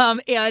 Yeah.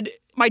 And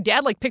my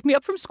dad picked me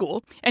up from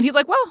school and he's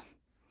like, well,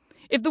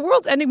 if the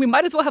world's ending, we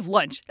might as well have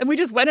lunch. And we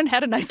just went and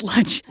had a nice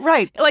lunch.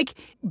 Right.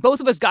 Both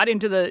of us got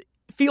into the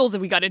fields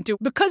that we got into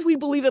because we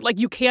believe that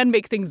you can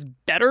make things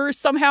better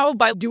somehow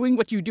by doing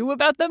what you do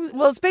about them.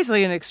 Well, it's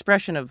basically an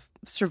expression of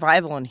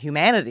survival and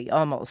humanity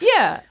almost.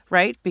 Yeah.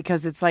 Right?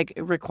 Because it's it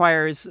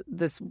requires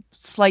this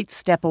slight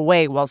step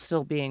away while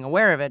still being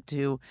aware of it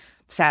to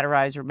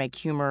satirize or make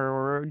humor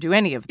or do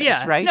any of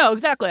this, right? No,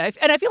 exactly.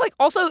 And I feel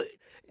also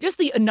just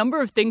the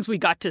number of things we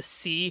got to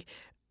see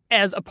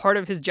as a part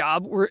of his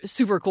job were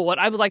super cool. And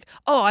I was like,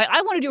 oh,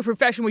 I want to do a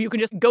profession where you can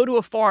just go to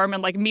a farm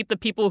and meet the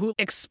people who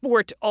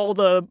export all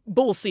the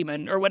bull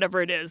semen or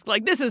whatever it is.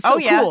 This is so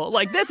cool.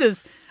 This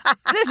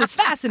is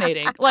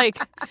fascinating.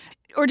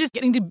 Or just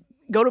getting to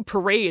go to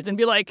parades and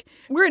be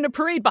we're in a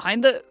parade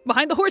behind the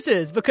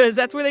horses because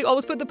that's where they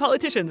always put the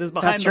politicians is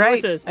behind that's the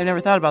right. horses. I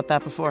never thought about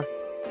that before.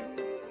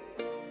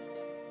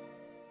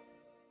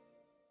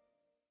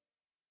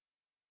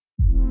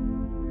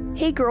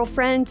 Hey,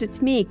 girlfriends, it's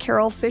me,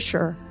 Carol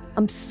Fisher.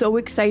 I'm so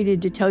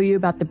excited to tell you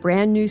about the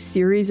brand new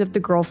series of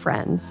The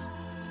Girlfriends.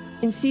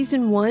 In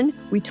season 1,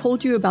 we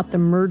told you about the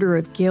murder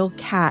of Gail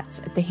Katz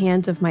at the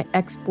hands of my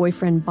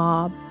ex-boyfriend,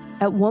 Bob.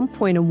 At one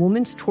point, a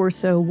woman's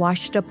torso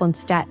washed up on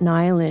Staten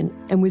Island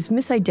and was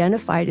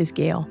misidentified as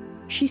Gail.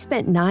 She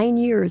spent 9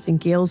 years in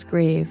Gail's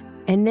grave,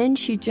 and then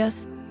she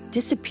just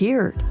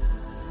disappeared.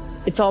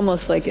 It's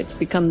almost like it's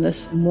become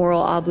this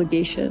moral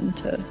obligation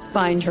to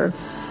find her.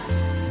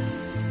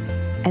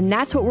 And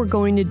that's what we're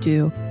going to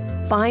do.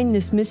 Find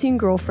this missing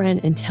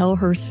girlfriend and tell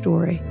her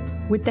story.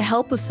 With the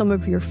help of some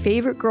of your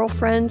favorite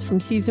girlfriends from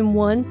season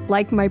 1,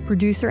 like my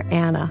producer,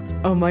 Anna.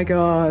 Oh my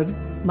God.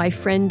 My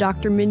friend,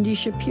 Dr. Mindy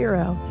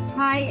Shapiro.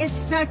 Hi,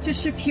 it's Dr.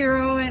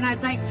 Shapiro, and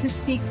I'd like to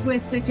speak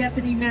with the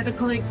Deputy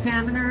Medical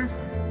Examiner.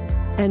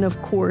 And of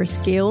course,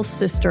 Gail's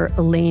sister,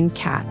 Elaine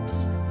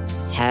Katz.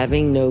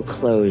 Having no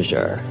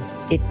closure,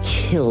 it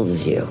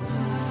kills you.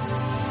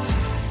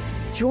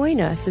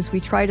 Join us as we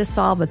try to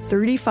solve a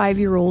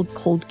 35-year-old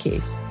cold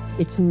case.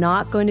 It's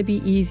not going to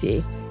be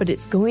easy, but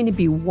it's going to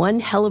be one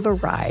hell of a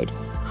ride.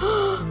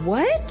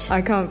 What?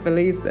 I can't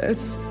believe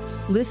this.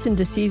 Listen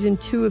to season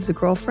 2 of The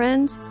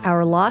Girlfriends,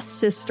 Our Lost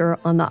Sister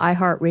on the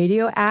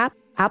iHeartRadio app,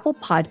 Apple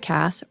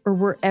Podcasts, or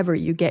wherever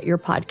you get your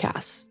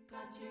podcasts.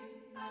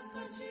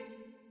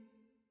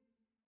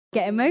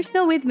 Get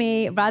emotional with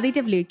me, Radhi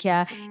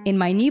Devlukia, in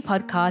my new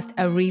podcast,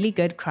 A Really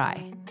Good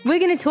Cry. We're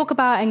going to talk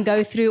about and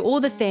go through all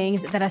the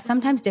things that are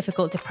sometimes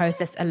difficult to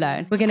process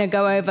alone. We're going to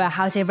go over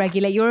how to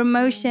regulate your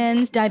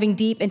emotions, diving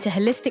deep into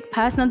holistic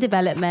personal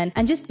development,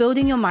 and just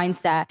building your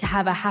mindset to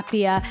have a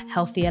happier,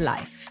 healthier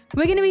life.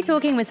 We're going to be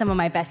talking with some of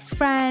my best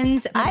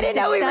friends. I didn't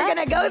know we were going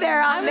to go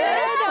there on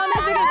this.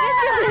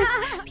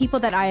 People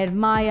that I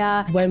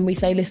admire. When we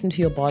say listen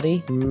to your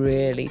body,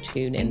 really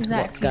tune into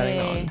what's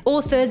going on.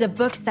 Authors of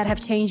books that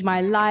have changed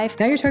my life.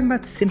 Now you're talking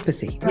about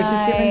sympathy, which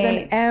is different than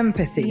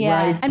empathy,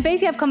 right? And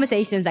basically have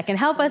conversations that can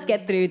help us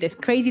get through this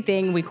crazy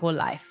thing we call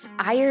life.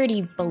 I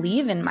already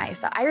believe in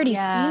myself. I already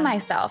see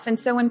myself. And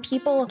so when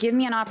people give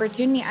me an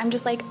opportunity, I'm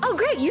just like, oh,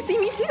 great, you see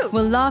me too.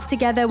 We'll laugh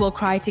together, we'll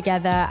cry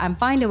together, and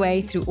find a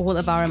way through all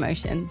of our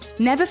emotions.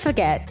 Never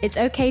forget, it's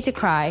okay to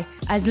cry,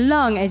 as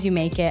long as you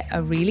make it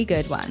a really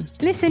good one.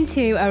 Listen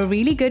to A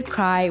Really Good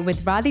Cry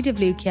with Radhi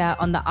Devlukia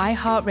on the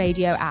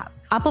iHeartRadio app,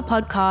 Apple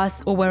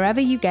Podcasts, or wherever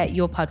you get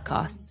your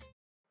podcasts.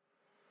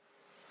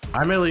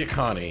 I'm Elliot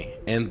Connie,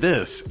 and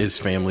this is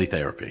Family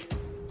Therapy.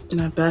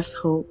 My best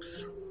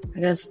hopes, I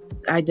guess,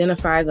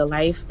 identify the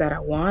life that I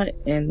want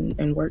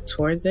and work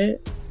towards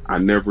it. I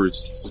never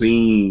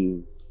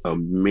seen a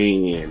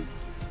man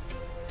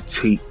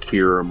take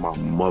care of my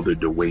mother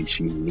the way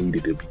she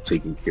needed to be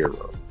taken care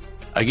of.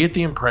 I get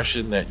the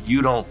impression that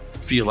you don't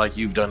feel like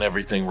you've done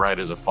everything right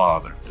as a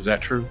father. Is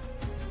that true?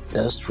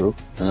 That's true,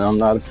 and I'm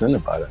not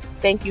offended by that.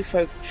 Thank you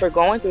for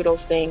going through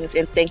those things,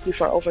 and thank you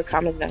for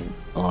overcoming them.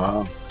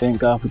 Wow. Thank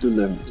God for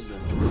deliverance.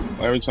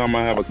 Every time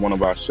I have one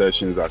of our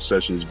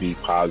sessions be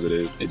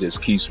positive. It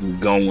just keeps me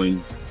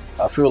going.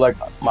 I feel like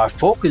my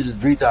focus is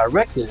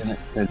redirected in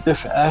a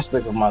different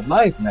aspect of my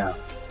life now.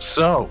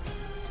 So,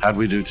 how'd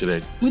we do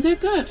today? We did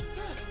good.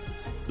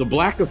 The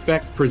Black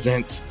Effect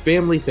presents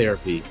Family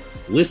Therapy.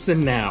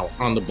 Listen now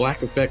on the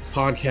Black Effect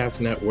Podcast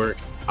Network,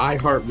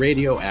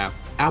 iHeartRadio app,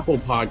 Apple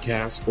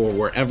Podcasts, or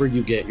wherever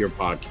you get your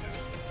podcasts.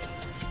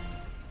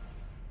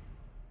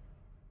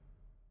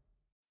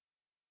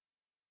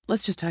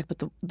 Let's just talk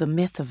about the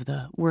myth of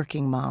the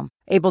working mom.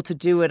 Able to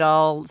do it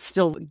all,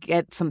 still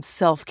get some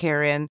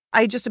self-care in.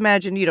 I just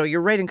imagine,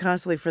 you're writing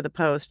constantly for the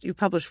Post. You've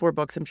published 4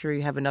 books. I'm sure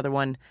you have another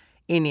one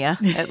in you,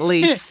 at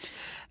least.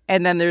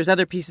 And then there's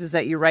other pieces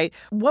that you write.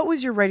 What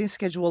was your writing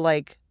schedule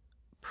like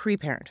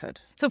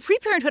pre-parenthood? So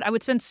pre-parenthood, I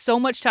would spend so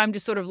much time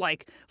just sort of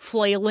like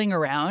flailing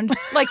around.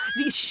 Like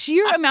the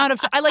sheer amount of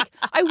I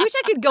wish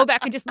I could go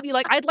back and just be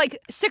like, I'd like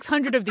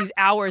 600 of these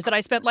hours that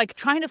I spent like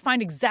trying to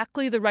find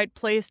exactly the right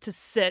place to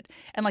sit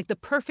and like the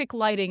perfect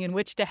lighting in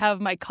which to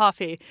have my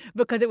coffee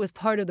because it was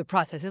part of the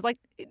process. It's like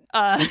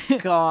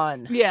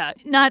gone. Yeah,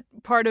 not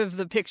part of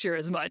the picture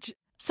as much.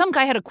 Some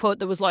guy had a quote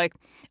that was like,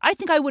 I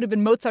think I would have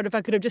been Mozart if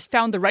I could have just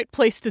found the right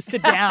place to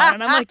sit down.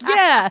 And I'm like,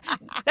 yeah,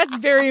 that's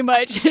very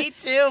much me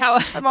too.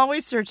 I'm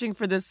always searching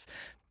for this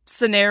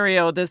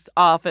scenario, this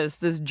office,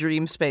 this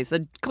dream space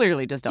that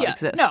clearly does not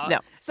exist. No.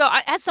 So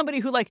as somebody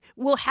who like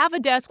will have a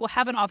desk, will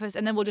have an office,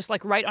 and then we'll just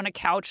like write on a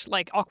couch,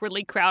 like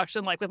awkwardly crouched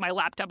and like with my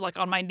laptop like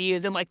on my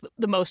knees in like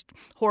the most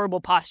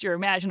horrible posture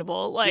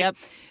imaginable. Like,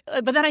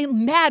 but then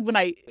I'm mad when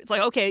it's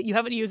like, okay, you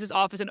haven't used this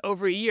office in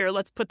over a year.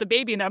 Let's put the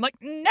baby in there. I'm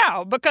like,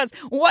 no, because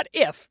what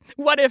if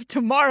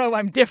tomorrow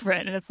I'm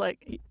different? And it's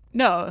like,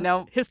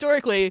 no.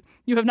 Historically,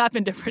 you have not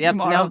been different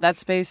tomorrow. No, that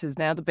space is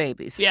now the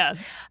baby's. Yeah.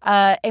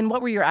 And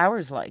what were your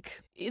hours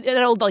like?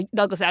 That old like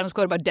Douglas Adams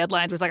quote about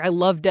deadlines was like, I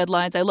love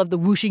deadlines. I love the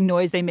whooshing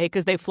noise they make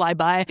as they fly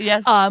by.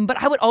 Yes.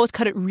 But I would always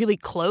cut it really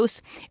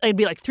close. It'd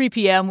be like 3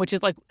 p.m., which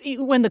is like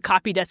when the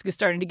copy desk is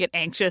starting to get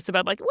anxious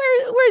about like,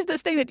 where's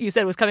this thing that you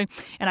said was coming?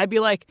 And I'd be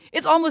like,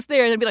 it's almost there.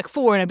 And then it'd be like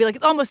 4. And I'd be like,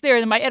 it's almost there.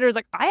 And then my editor's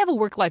like, I have a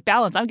work-life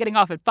balance. I'm getting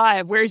off at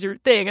 5. Where's your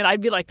thing? And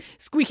I'd be like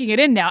squeaking it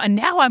in now. And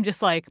now I'm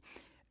just like,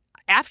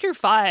 after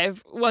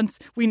 5, once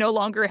we no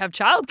longer have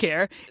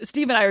childcare,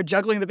 Steve and I are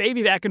juggling the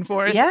baby back and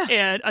forth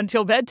and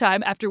until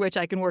bedtime, after which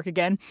I can work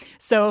again.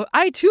 So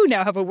I, too,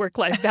 now have a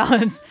work-life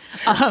balance.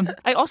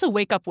 I also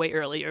wake up way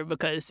earlier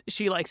because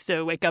she likes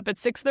to wake up at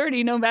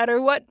 6:30 no matter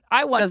what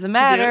I want Doesn't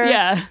matter. to do.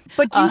 Yeah.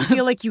 But do you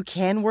feel like you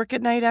can work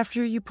at night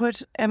after you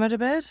put Emma to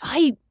bed?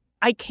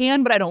 I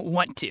can, but I don't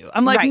want to.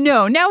 I'm like,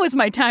 no, now is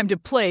my time to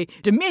play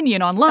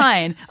Dominion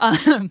online.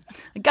 I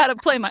got to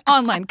play my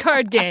online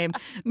card game,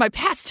 my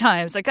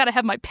pastimes. I got to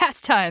have my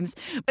pastimes.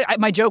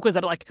 My joke was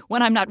that, like,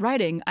 when I'm not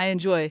writing, I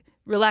enjoy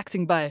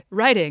relaxing by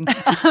writing.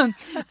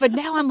 But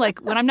now I'm like,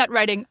 when I'm not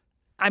writing,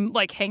 I'm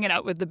like hanging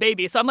out with the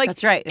baby. So I'm like,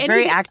 that's right.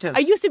 Very active. I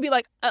used to be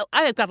like,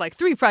 I've got like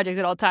 3 projects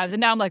at all times. And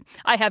now I'm like,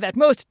 I have at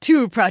most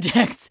 2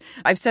 projects.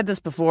 I've said this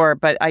before,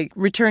 but I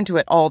return to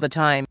it all the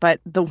time.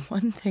 But the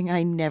one thing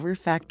I never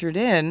factored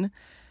in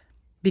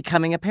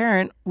becoming a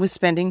parent was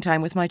spending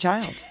time with my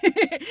child.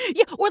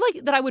 Yeah. Or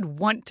like that I would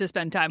want to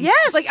spend time.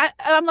 Yes. Like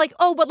I'm like,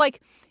 oh, but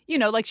like, you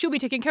know, like she'll be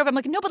taken care of. I'm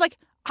like, no, but like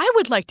I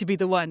would like to be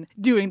the one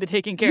doing the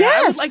taking care.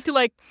 Yes. I would like to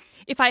like,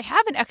 if I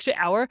have an extra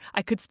hour,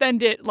 I could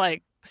spend it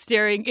like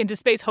staring into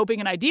space, hoping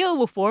an idea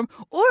will form,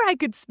 or I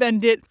could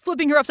spend it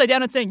flipping her upside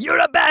down and saying, you're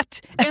a bat.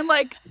 And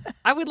like,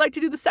 I would like to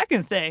do the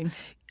second thing.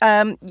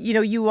 You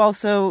know, you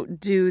also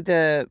do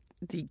the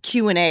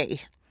Q&A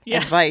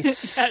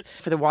advice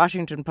for the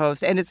Washington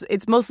Post, and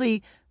it's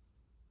mostly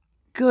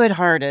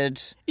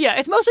good-hearted. Yeah,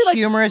 it's mostly like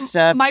humorous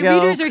stuff. My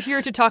jokes. readers are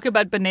here to talk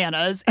about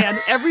bananas, and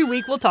every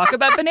week we'll talk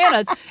about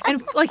bananas.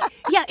 And like,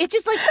 yeah, it's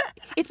just like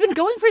it's been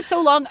going for so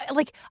long.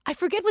 Like, I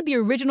forget what the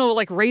original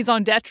like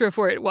raison d'etre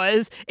for it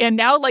was, and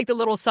now like the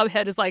little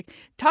subhead is like,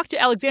 talk to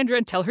Alexandra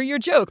and tell her your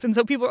jokes. And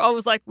so people are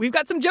always like, we've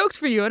got some jokes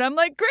for you, and I'm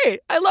like,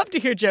 great, I love to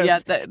hear jokes. Yeah,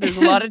 there's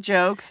a lot of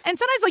jokes. And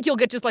sometimes like you'll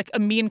get just like a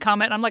mean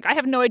comment. And I'm like, I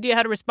have no idea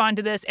how to respond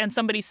to this, and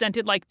somebody sent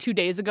it like 2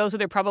 days ago, so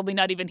they're probably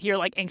not even here,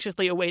 like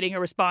anxiously awaiting a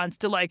response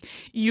to like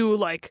you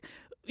like.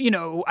 You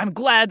know, I'm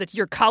glad that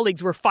your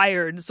colleagues were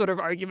fired sort of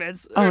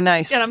arguments. Oh,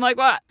 nice. And I'm like,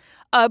 what?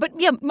 But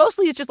yeah,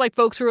 mostly it's just like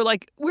folks who are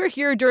like, we're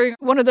here during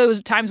one of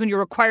those times when you're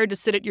required to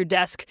sit at your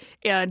desk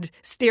and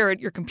stare at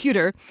your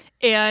computer.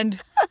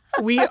 And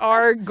we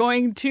are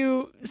going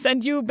to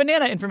send you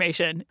banana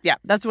information. Yeah,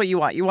 that's what you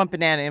want. You want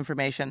banana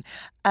information.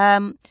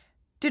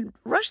 Did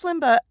Rush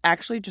Limbaugh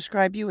actually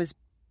describe you as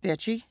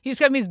bitchy? He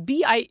described me as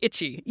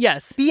B-I-itchy.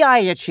 Yes.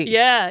 B-I-itchy.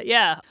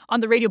 Yeah. On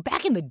the radio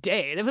back in the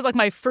day. That was like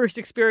my first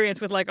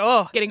experience with like,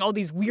 getting all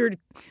these weird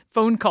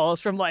phone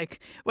calls from like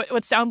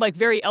what sound like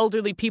very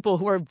elderly people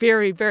who are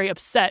very, very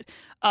upset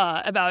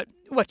about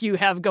what you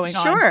have going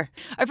on. Sure.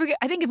 I forget.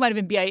 I think it might have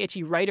been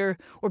B-I-itchy writer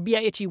or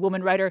B-I-itchy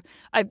woman writer.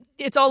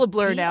 It's all a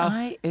blur now.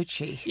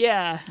 B-I-itchy.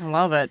 Yeah. I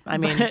love it. I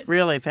mean,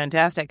 really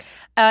fantastic.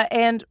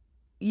 And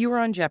you were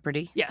on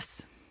Jeopardy.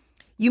 Yes.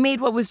 You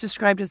made what was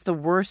described as the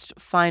worst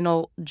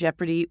final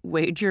Jeopardy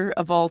wager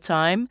of all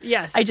time.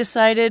 Yes. I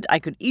decided I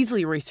could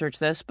easily research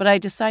this, but I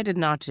decided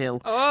not to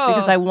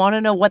because I want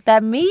to know what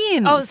that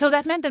means. Oh, so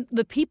that meant that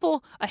the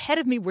people ahead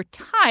of me were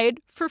tied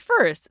for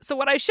first. So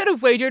what I should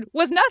have wagered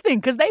was nothing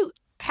because they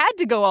had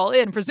to go all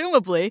in,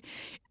 presumably.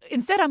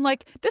 Instead, I'm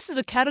like, this is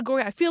a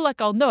category I feel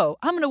like I'll know.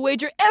 I'm going to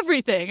wager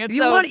everything. And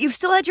you've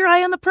still had your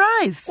eye on the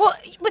prize. Well,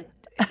 but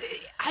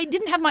I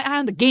didn't have my eye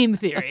on the game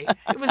theory.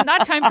 It was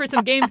not time for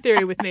some game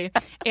theory with me,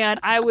 and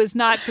I was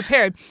not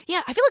prepared.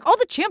 Yeah, I feel like all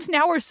the champs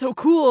now are so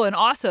cool and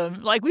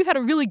awesome. Like, we've had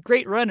a really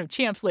great run of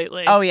champs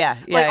lately. Oh, yeah.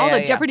 Like, all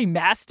the Jeopardy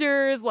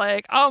masters,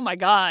 like, oh, my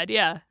God,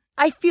 yeah.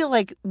 I feel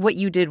like what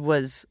you did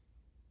was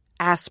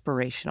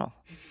aspirational.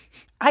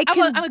 I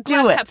can I'm a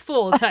do glass it. half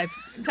full type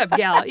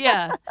gal.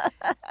 Yeah.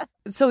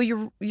 So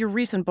your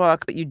recent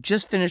book, you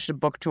just finished a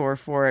book tour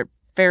for it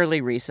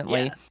fairly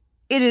recently. Yeah.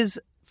 It is,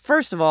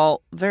 first of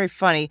all, very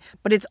funny,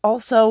 but it's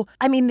also,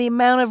 I mean, the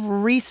amount of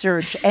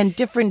research and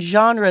different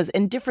genres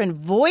and different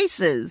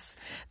voices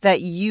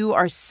that you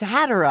are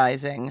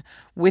satirizing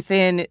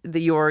within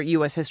your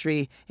U.S.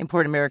 history,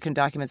 important American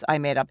documents I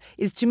made up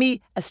is, to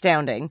me,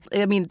 astounding.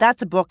 I mean,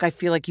 that's a book I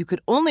feel like you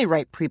could only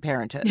write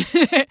pre-parented.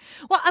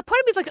 Well, a part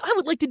of me is like, I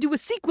would like to do a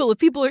sequel if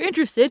people are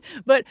interested.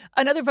 But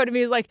another part of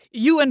me is like,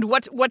 you and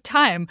what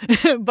time?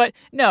 But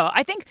no,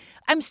 I think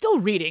I'm still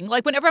reading.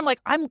 Like, whenever I'm like,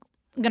 I'm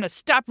going to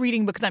stop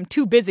reading because I'm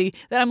too busy,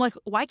 then I'm like,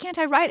 why can't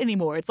I write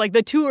anymore? It's like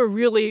the two are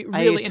really,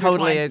 really I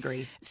totally intertwined.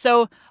 agree.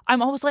 So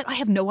I'm always like, I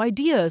have no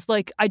ideas.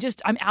 Like,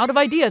 I'm out of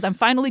ideas. I'm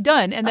finally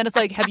done. And then it's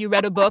like, have you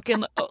read a book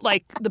in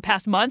like the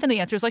past month? And the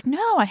answer is like,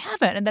 no, I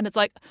haven't. And then it's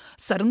like,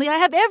 suddenly I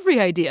have every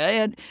idea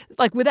and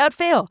like without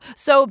fail.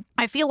 So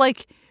I feel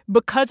like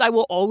because I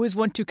will always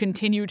want to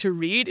continue to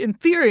read, in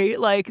theory,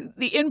 like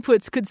the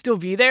inputs could still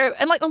be there.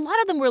 And like a lot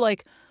of them were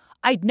like,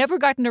 I'd never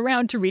gotten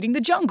around to reading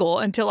The Jungle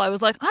until I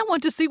was like, I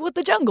want to see what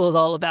The Jungle is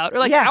all about. Or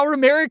like Our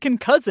American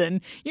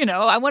Cousin, you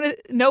know, I want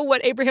to know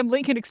what Abraham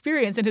Lincoln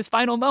experienced in his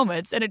final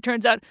moments. And it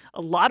turns out a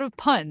lot of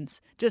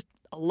puns, just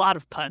a lot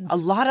of puns. A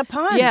lot of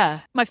puns? Yeah.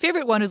 My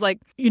favorite one is like,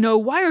 you know,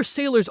 why are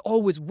sailors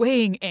always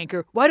weighing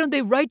anchor? Why don't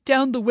they write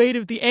down the weight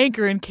of the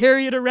anchor and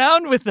carry it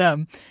around with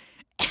them?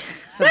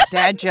 Some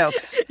dad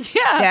jokes.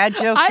 Yeah. Dad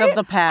jokes of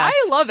the past.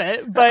 I love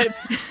it. But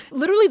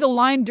literally the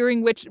line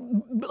during which,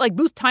 like,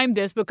 Booth timed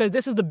this because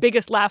this is the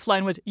biggest laugh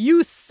line was,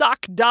 you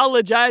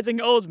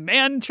sock-dologizing old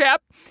man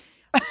chap.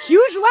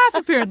 Huge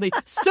laugh, apparently.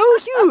 So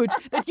huge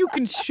that you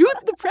can shoot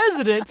the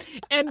president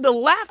and the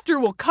laughter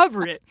will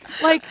cover it.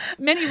 Like,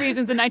 many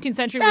reasons the 19th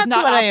century was not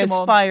optimal. That's what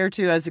I aspire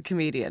to as a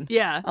comedian.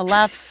 Yeah. A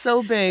laugh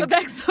so big,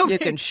 you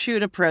big. can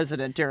shoot a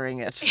president during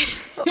it.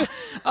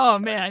 Oh,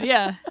 man,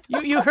 yeah.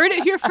 You heard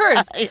it here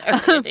first. You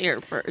heard it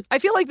here first. I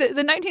feel like the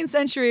 19th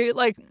century,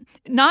 like,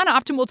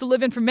 non-optimal to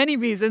live in for many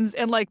reasons,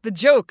 and, like, the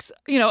jokes,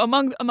 you know,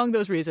 among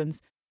those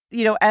reasons.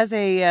 You know, as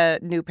a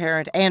new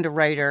parent and a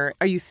writer,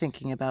 are you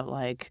thinking about,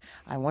 like,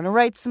 I want to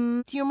write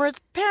some humorous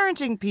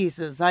parenting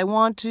pieces? I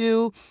want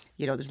to,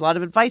 you know, there's a lot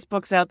of advice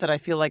books out that I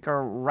feel like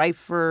are rife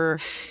for,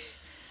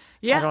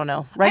 I don't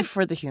know, rife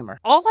for the humor.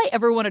 All I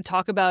ever want to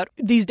talk about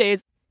these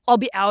days, I'll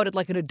be out at,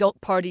 like, an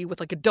adult party with,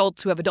 like,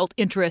 adults who have adult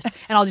interests,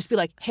 and I'll just be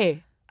like,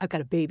 hey, I've got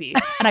a baby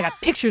and I got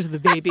pictures of the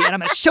baby and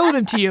I'm going to show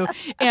them to you.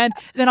 And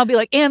then I'll be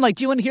like, Anne, like,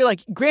 do you want to hear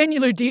like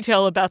granular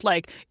detail about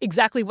like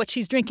exactly what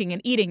she's drinking and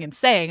eating and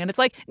saying? And it's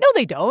like, no,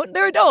 they don't.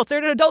 They're adults. They're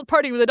at an adult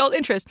party with adult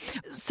interests.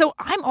 So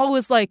I'm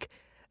always like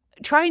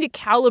trying to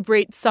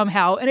calibrate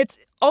somehow. And it's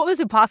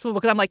always impossible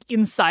because I'm like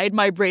inside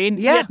my brain,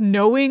 yet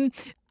knowing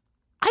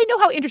I know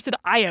how interested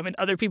I am in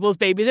other people's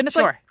babies. And it's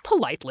like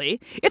politely.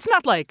 It's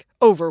not like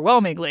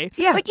overwhelmingly.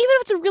 Yeah. Like even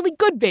if it's a really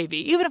good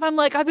baby, even if I'm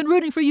like, I've been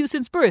rooting for you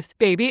since birth,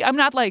 baby, I'm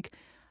not like,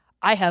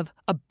 I have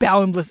a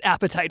boundless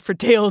appetite for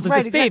tales of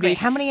this baby.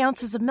 How many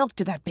ounces of milk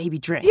did that baby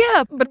drink?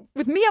 Yeah, but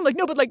with me, I'm like,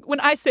 no, but like when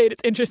I say it,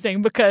 it's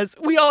interesting because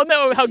we all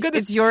know how good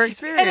it's your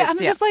experience. And I'm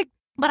just like,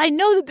 but I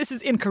know that this is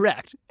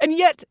incorrect. And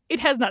yet it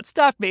has not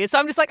stopped me. So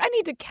I'm just like, I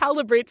need to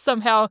calibrate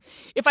somehow.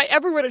 If I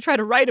ever were to try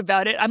to write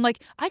about it, I'm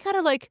like, I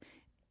gotta like,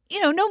 you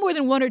know, no more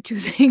than one or two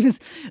things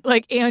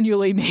like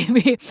annually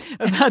maybe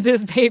about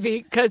this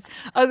baby because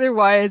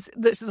otherwise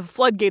the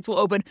floodgates will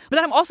open. But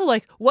then I'm also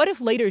like, what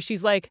if later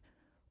she's like,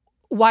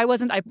 why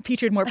wasn't I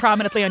featured more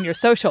prominently on your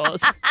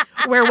socials?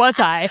 Where was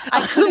I?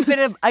 I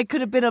could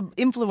have been an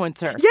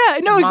influencer. Yeah,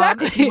 no, Mom,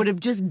 exactly. You would have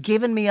just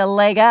given me a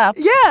leg up.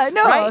 Yeah,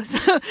 no. Right?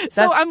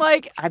 So I'm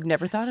like, I've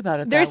never thought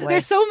about it that way.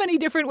 There's so many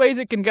different ways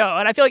it can go.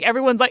 And I feel like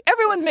everyone's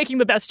making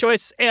the best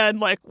choice and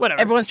like whatever.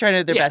 Everyone's trying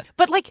to do their best.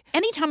 But like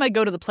anytime I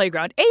go to the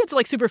playground, it's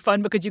like super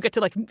fun because you get to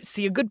like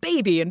see a good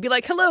baby and be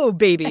like, hello,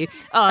 baby.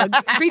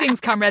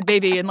 Greetings, comrade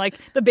baby. And like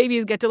the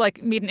babies get to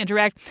like meet and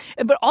interact.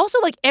 But also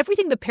like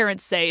everything the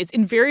parents say is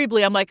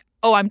invariably I'm like,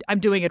 oh, I'm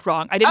doing it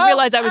wrong. I didn't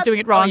realize I was doing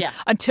it wrong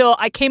until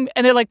I came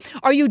and they're like,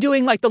 are you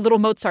doing like the little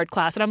Mozart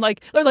class? And I'm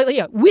like,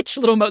 yeah, which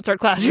little Mozart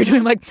class you're doing?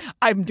 I'm like,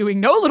 I'm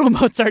doing no little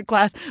Mozart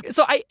class.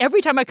 So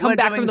every time I come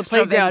back from the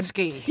playground,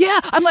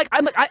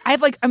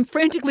 I'm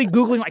frantically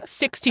Googling like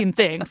 16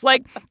 things.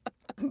 Like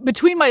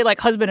between my like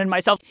husband and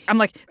myself, I'm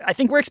like, I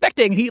think we're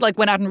expecting. He like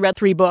went out and read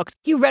 3 books.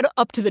 He read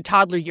up to the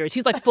toddler years.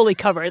 He's like fully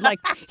covered. Like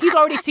he's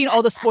already seen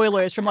all the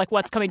spoilers from like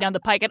what's coming down the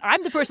pike. And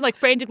I'm the person like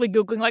frantically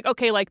Googling like,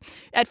 okay, like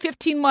at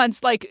 15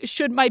 months, like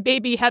should my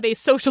baby have a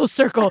social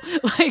circle?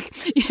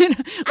 Like, you know,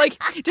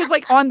 like just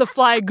like on the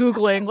fly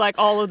Googling like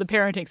all of the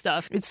parenting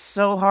stuff. It's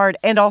so hard.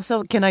 And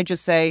also, can I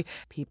just say,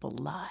 people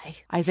lie.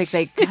 I think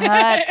they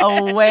cut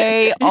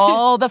away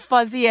all the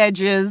fuzzy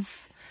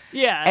edges.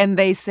 Yeah. And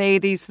they say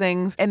these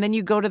things. And then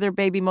you go to their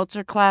baby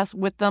Mozart class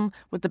with them,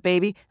 with the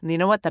baby. And you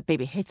know what? That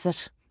baby hates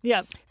it.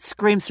 Yeah.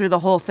 Screams through the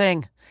whole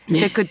thing.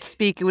 If it could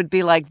speak, it would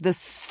be like, this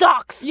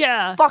sucks.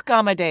 Yeah. Fuck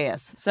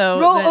Amadeus. So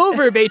roll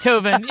over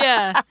Beethoven.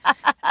 Yeah.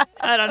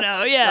 I don't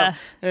know. Yeah. So,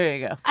 there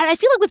you go. And I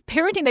feel like with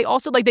parenting, they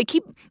also they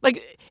keep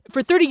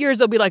for 30 years,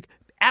 they'll be like,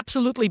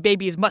 absolutely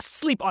babies must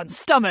sleep on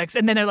stomachs.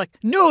 And then they're like,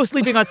 no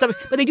sleeping on stomachs.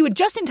 But they do it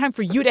just in time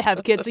for you to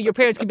have kids. So your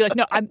parents can be like,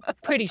 no, I'm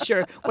pretty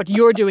sure what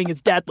you're doing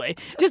is deadly.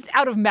 Just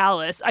out of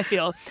malice, I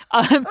feel.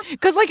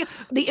 Because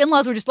the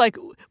in-laws were just like,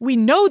 we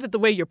know that the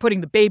way you're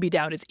putting the baby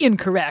down is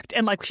incorrect.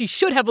 And she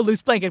should have a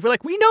loose blanket. We're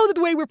like, we know that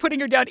the way we're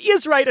putting her down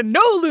is right and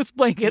no loose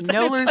blankets.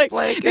 No loose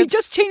blankets. They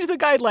just changed the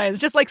guidelines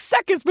just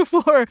seconds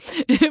before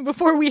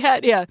we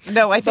had, yeah.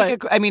 No, I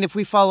think, if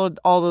we followed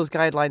all those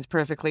guidelines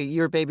perfectly,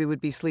 your baby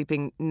would be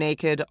sleeping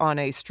naked on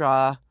a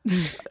straw,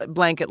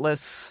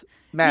 blanketless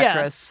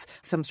mattress,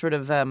 some sort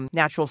of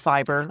natural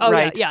fiber,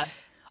 right? Yeah.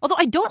 Although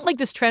I don't like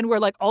this trend where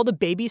all the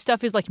baby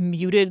stuff is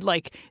muted,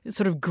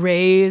 sort of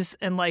grays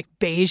and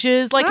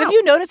beiges. Have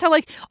you noticed how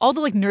all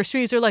the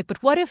nurseries are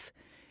but what if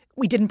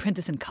we didn't print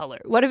this in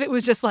color? What if it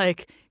was just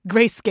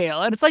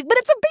grayscale? And it's but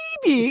it's a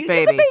baby. It's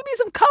baby. Give the baby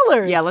some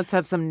colors. Yeah, let's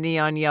have some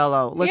neon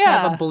yellow. Let's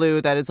have a blue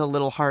that is a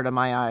little hard on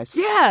my eyes.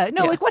 Yeah,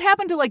 no, what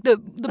happened to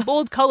the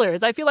bold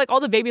colors? I feel all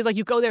the babies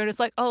you go there and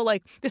it's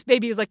this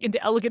baby is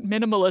into elegant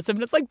minimalism,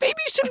 and it's babies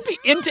shouldn't be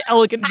into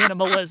elegant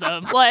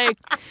minimalism.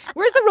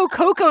 Where's the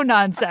Rococo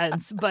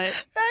nonsense?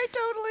 But I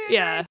totally agree.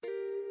 Yeah.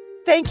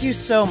 Thank you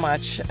so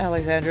much,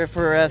 Alexandra,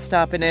 for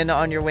stopping in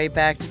on your way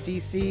back to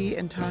D.C.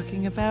 and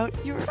talking about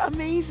your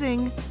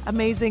amazing,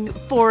 amazing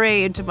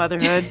foray into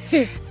motherhood.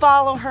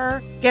 Follow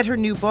her. Get her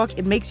new book.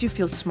 It makes you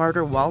feel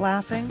smarter while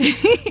laughing,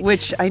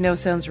 which I know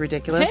sounds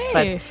ridiculous,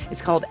 but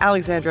it's called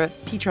Alexandra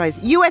Petri's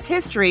U.S.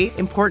 History,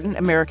 Important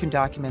American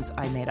Documents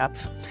I Made Up.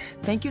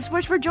 Thank you so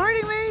much for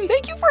joining me.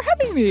 Thank you for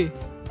having me.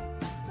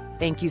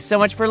 Thank you so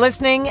much for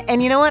listening.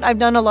 And you know what? I've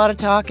done a lot of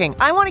talking.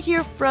 I want to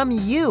hear from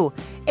you.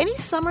 Any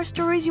summer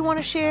stories you want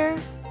to share?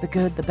 The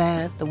good, the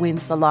bad, the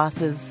wins, the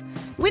losses.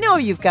 We know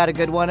you've got a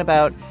good one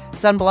about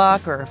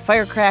sunblock or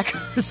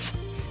firecrackers.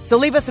 So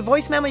leave us a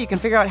voice memo. You can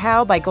figure out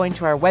how by going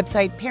to our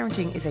website,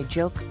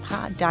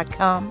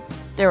 parentingisajokepod.com.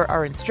 There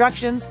are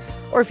instructions.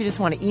 Or if you just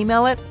want to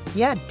email it,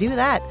 do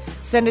that.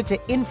 Send it to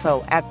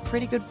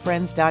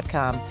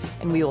info@prettygoodfriends.com.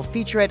 And we will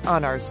feature it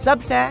on our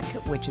Substack,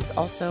 which is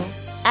also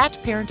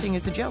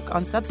 @parentingisajoke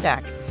on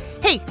Substack.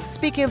 Hey,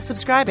 speaking of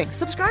subscribing,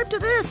 subscribe to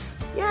this.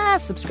 Yeah,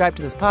 subscribe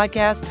to this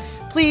podcast.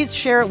 Please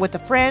share it with a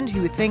friend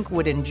who you think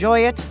would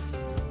enjoy it.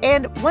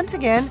 And once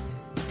again,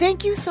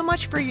 thank you so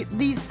much for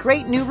these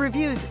great new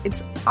reviews.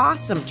 It's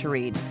awesome to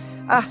read.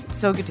 It's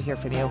so good to hear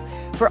from you.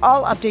 For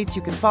all updates,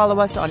 you can follow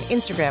us on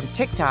Instagram,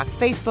 TikTok,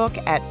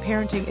 Facebook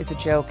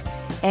 @parentingisajoke,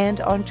 and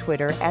on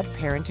Twitter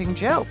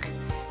 @parentingjoke.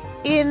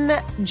 In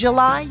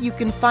July, you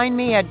can find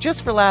me at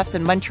Just for Laughs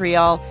in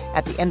Montreal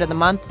at the end of the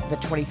month, the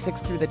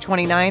 26th through the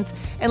 29th.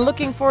 And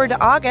looking forward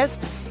to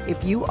August.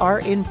 If you are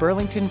in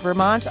Burlington,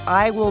 Vermont,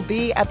 I will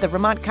be at the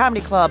Vermont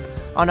Comedy Club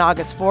on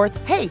August 4th.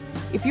 Hey,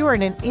 if you are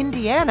in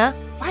Indiana,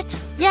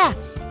 what? Yeah,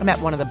 I'm at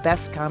one of the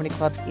best comedy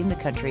clubs in the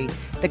country,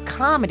 the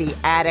Comedy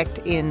Addict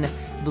in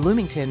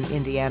Bloomington,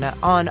 Indiana,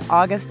 on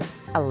August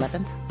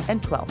 11th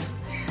and 12th.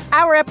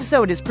 Our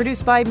episode is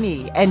produced by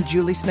me and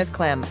Julie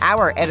Smith-Clem.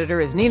 Our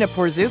editor is Nina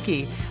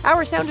Porzuki.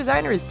 Our sound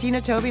designer is Tina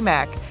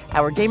Toby-Mac.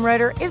 Our game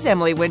writer is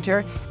Emily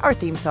Winter. Our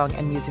theme song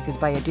and music is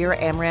by Adira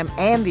Amram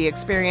and The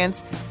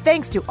Experience.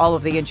 Thanks to all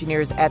of the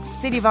engineers at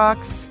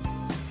CityVox.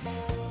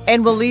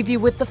 And we'll leave you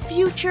with the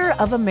future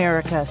of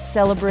America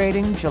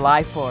celebrating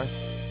July 4th.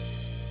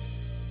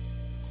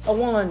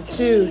 1,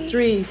 2,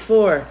 3,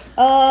 4.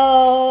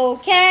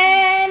 Oh,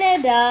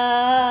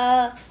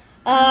 Canada,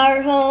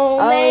 our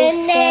home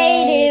and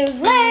native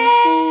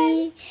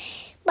land.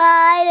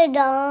 By the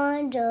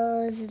dawn's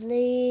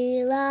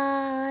early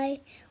light,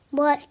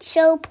 what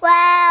so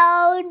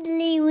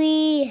proudly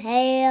we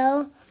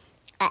hail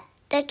at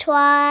the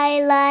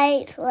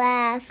twilight's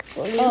last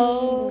gleaming.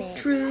 Oh,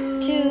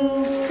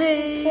 true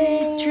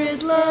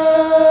patriot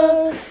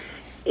love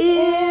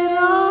in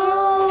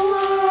all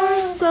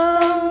our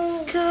sons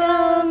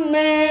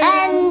command.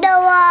 And the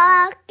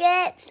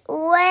rockets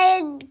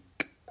red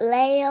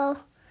glare,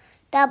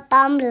 the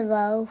bombs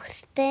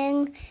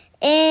roasting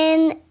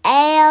in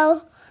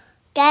air,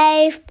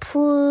 gave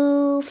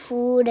proof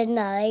through the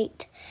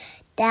night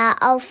that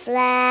our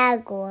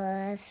flag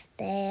was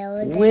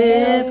there.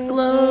 With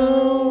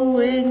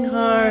glowing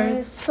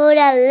hearts, for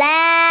the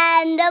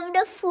land of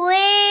the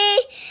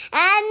free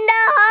and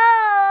the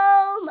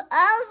home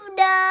of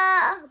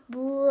the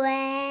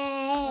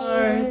brave.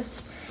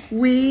 Hearts,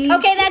 we...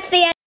 Okay, that's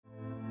the end.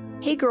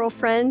 Hey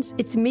girlfriends,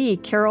 it's me,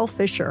 Carol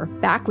Fisher,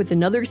 back with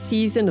another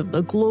season of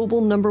the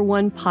global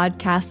 #1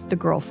 podcast, The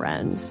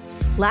Girlfriends.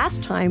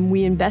 Last time,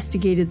 we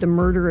investigated the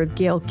murder of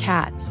Gail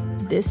Katz.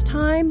 This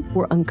time,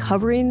 we're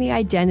uncovering the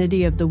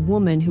identity of the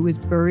woman who was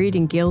buried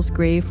in Gail's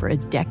grave for a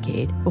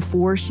decade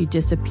before she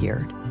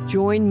disappeared.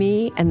 Join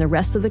me and the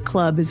rest of the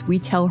club as we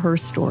tell her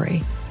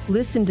story.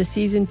 Listen to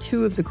Season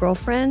 2 of The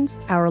Girlfriends,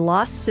 Our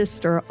Lost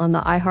Sister on the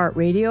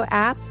iHeartRadio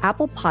app,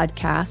 Apple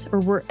Podcasts, or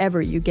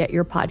wherever you get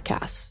your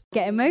podcasts.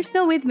 Get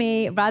emotional with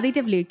me, Radhi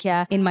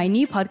Devlukia, in my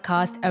new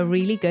podcast, A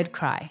Really Good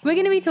Cry. We're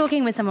going to be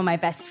talking with some of my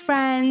best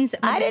friends.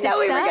 I didn't know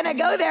we were going to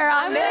go there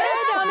on this.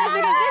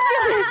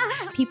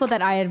 People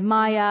that I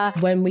admire.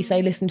 When we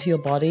say listen to your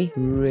body,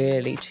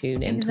 really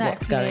tune into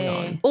what's going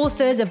on.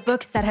 Authors of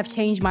books that have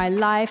changed my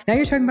life. Now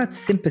you're talking about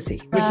sympathy,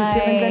 which is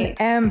different than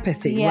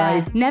empathy,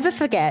 right? Never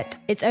forget,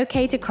 it's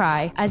okay to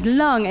cry as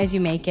long as you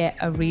make it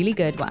a really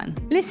good one.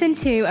 Listen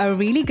to A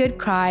Really Good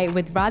Cry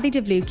with Radhi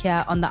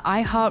Devlukia on the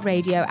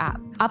iHeartRadio app,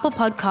 Apple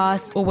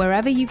Podcasts, or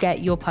wherever you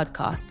get your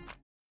podcasts.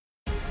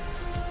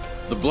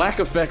 The Black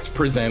Effect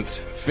presents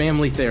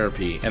Family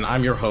Therapy, and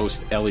I'm your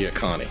host, Elliot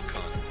Connie.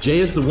 Jay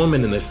is the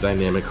woman in this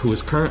dynamic who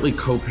is currently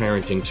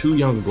co-parenting 2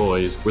 young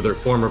boys with her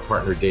former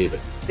partner, David.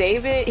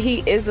 David,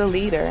 he is a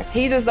leader.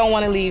 He just don't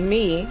want to leave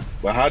me.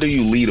 But how do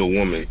you lead a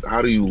woman?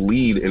 How do you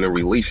lead in a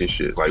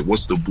relationship? Like,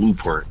 what's the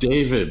blueprint?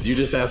 David, you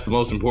just asked the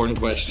most important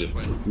question.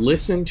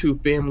 Listen to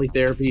Family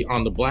Therapy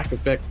on the Black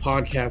Effect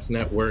Podcast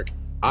Network,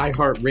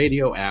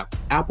 iHeartRadio app,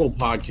 Apple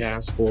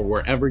Podcasts, or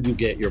wherever you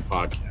get your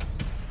podcasts.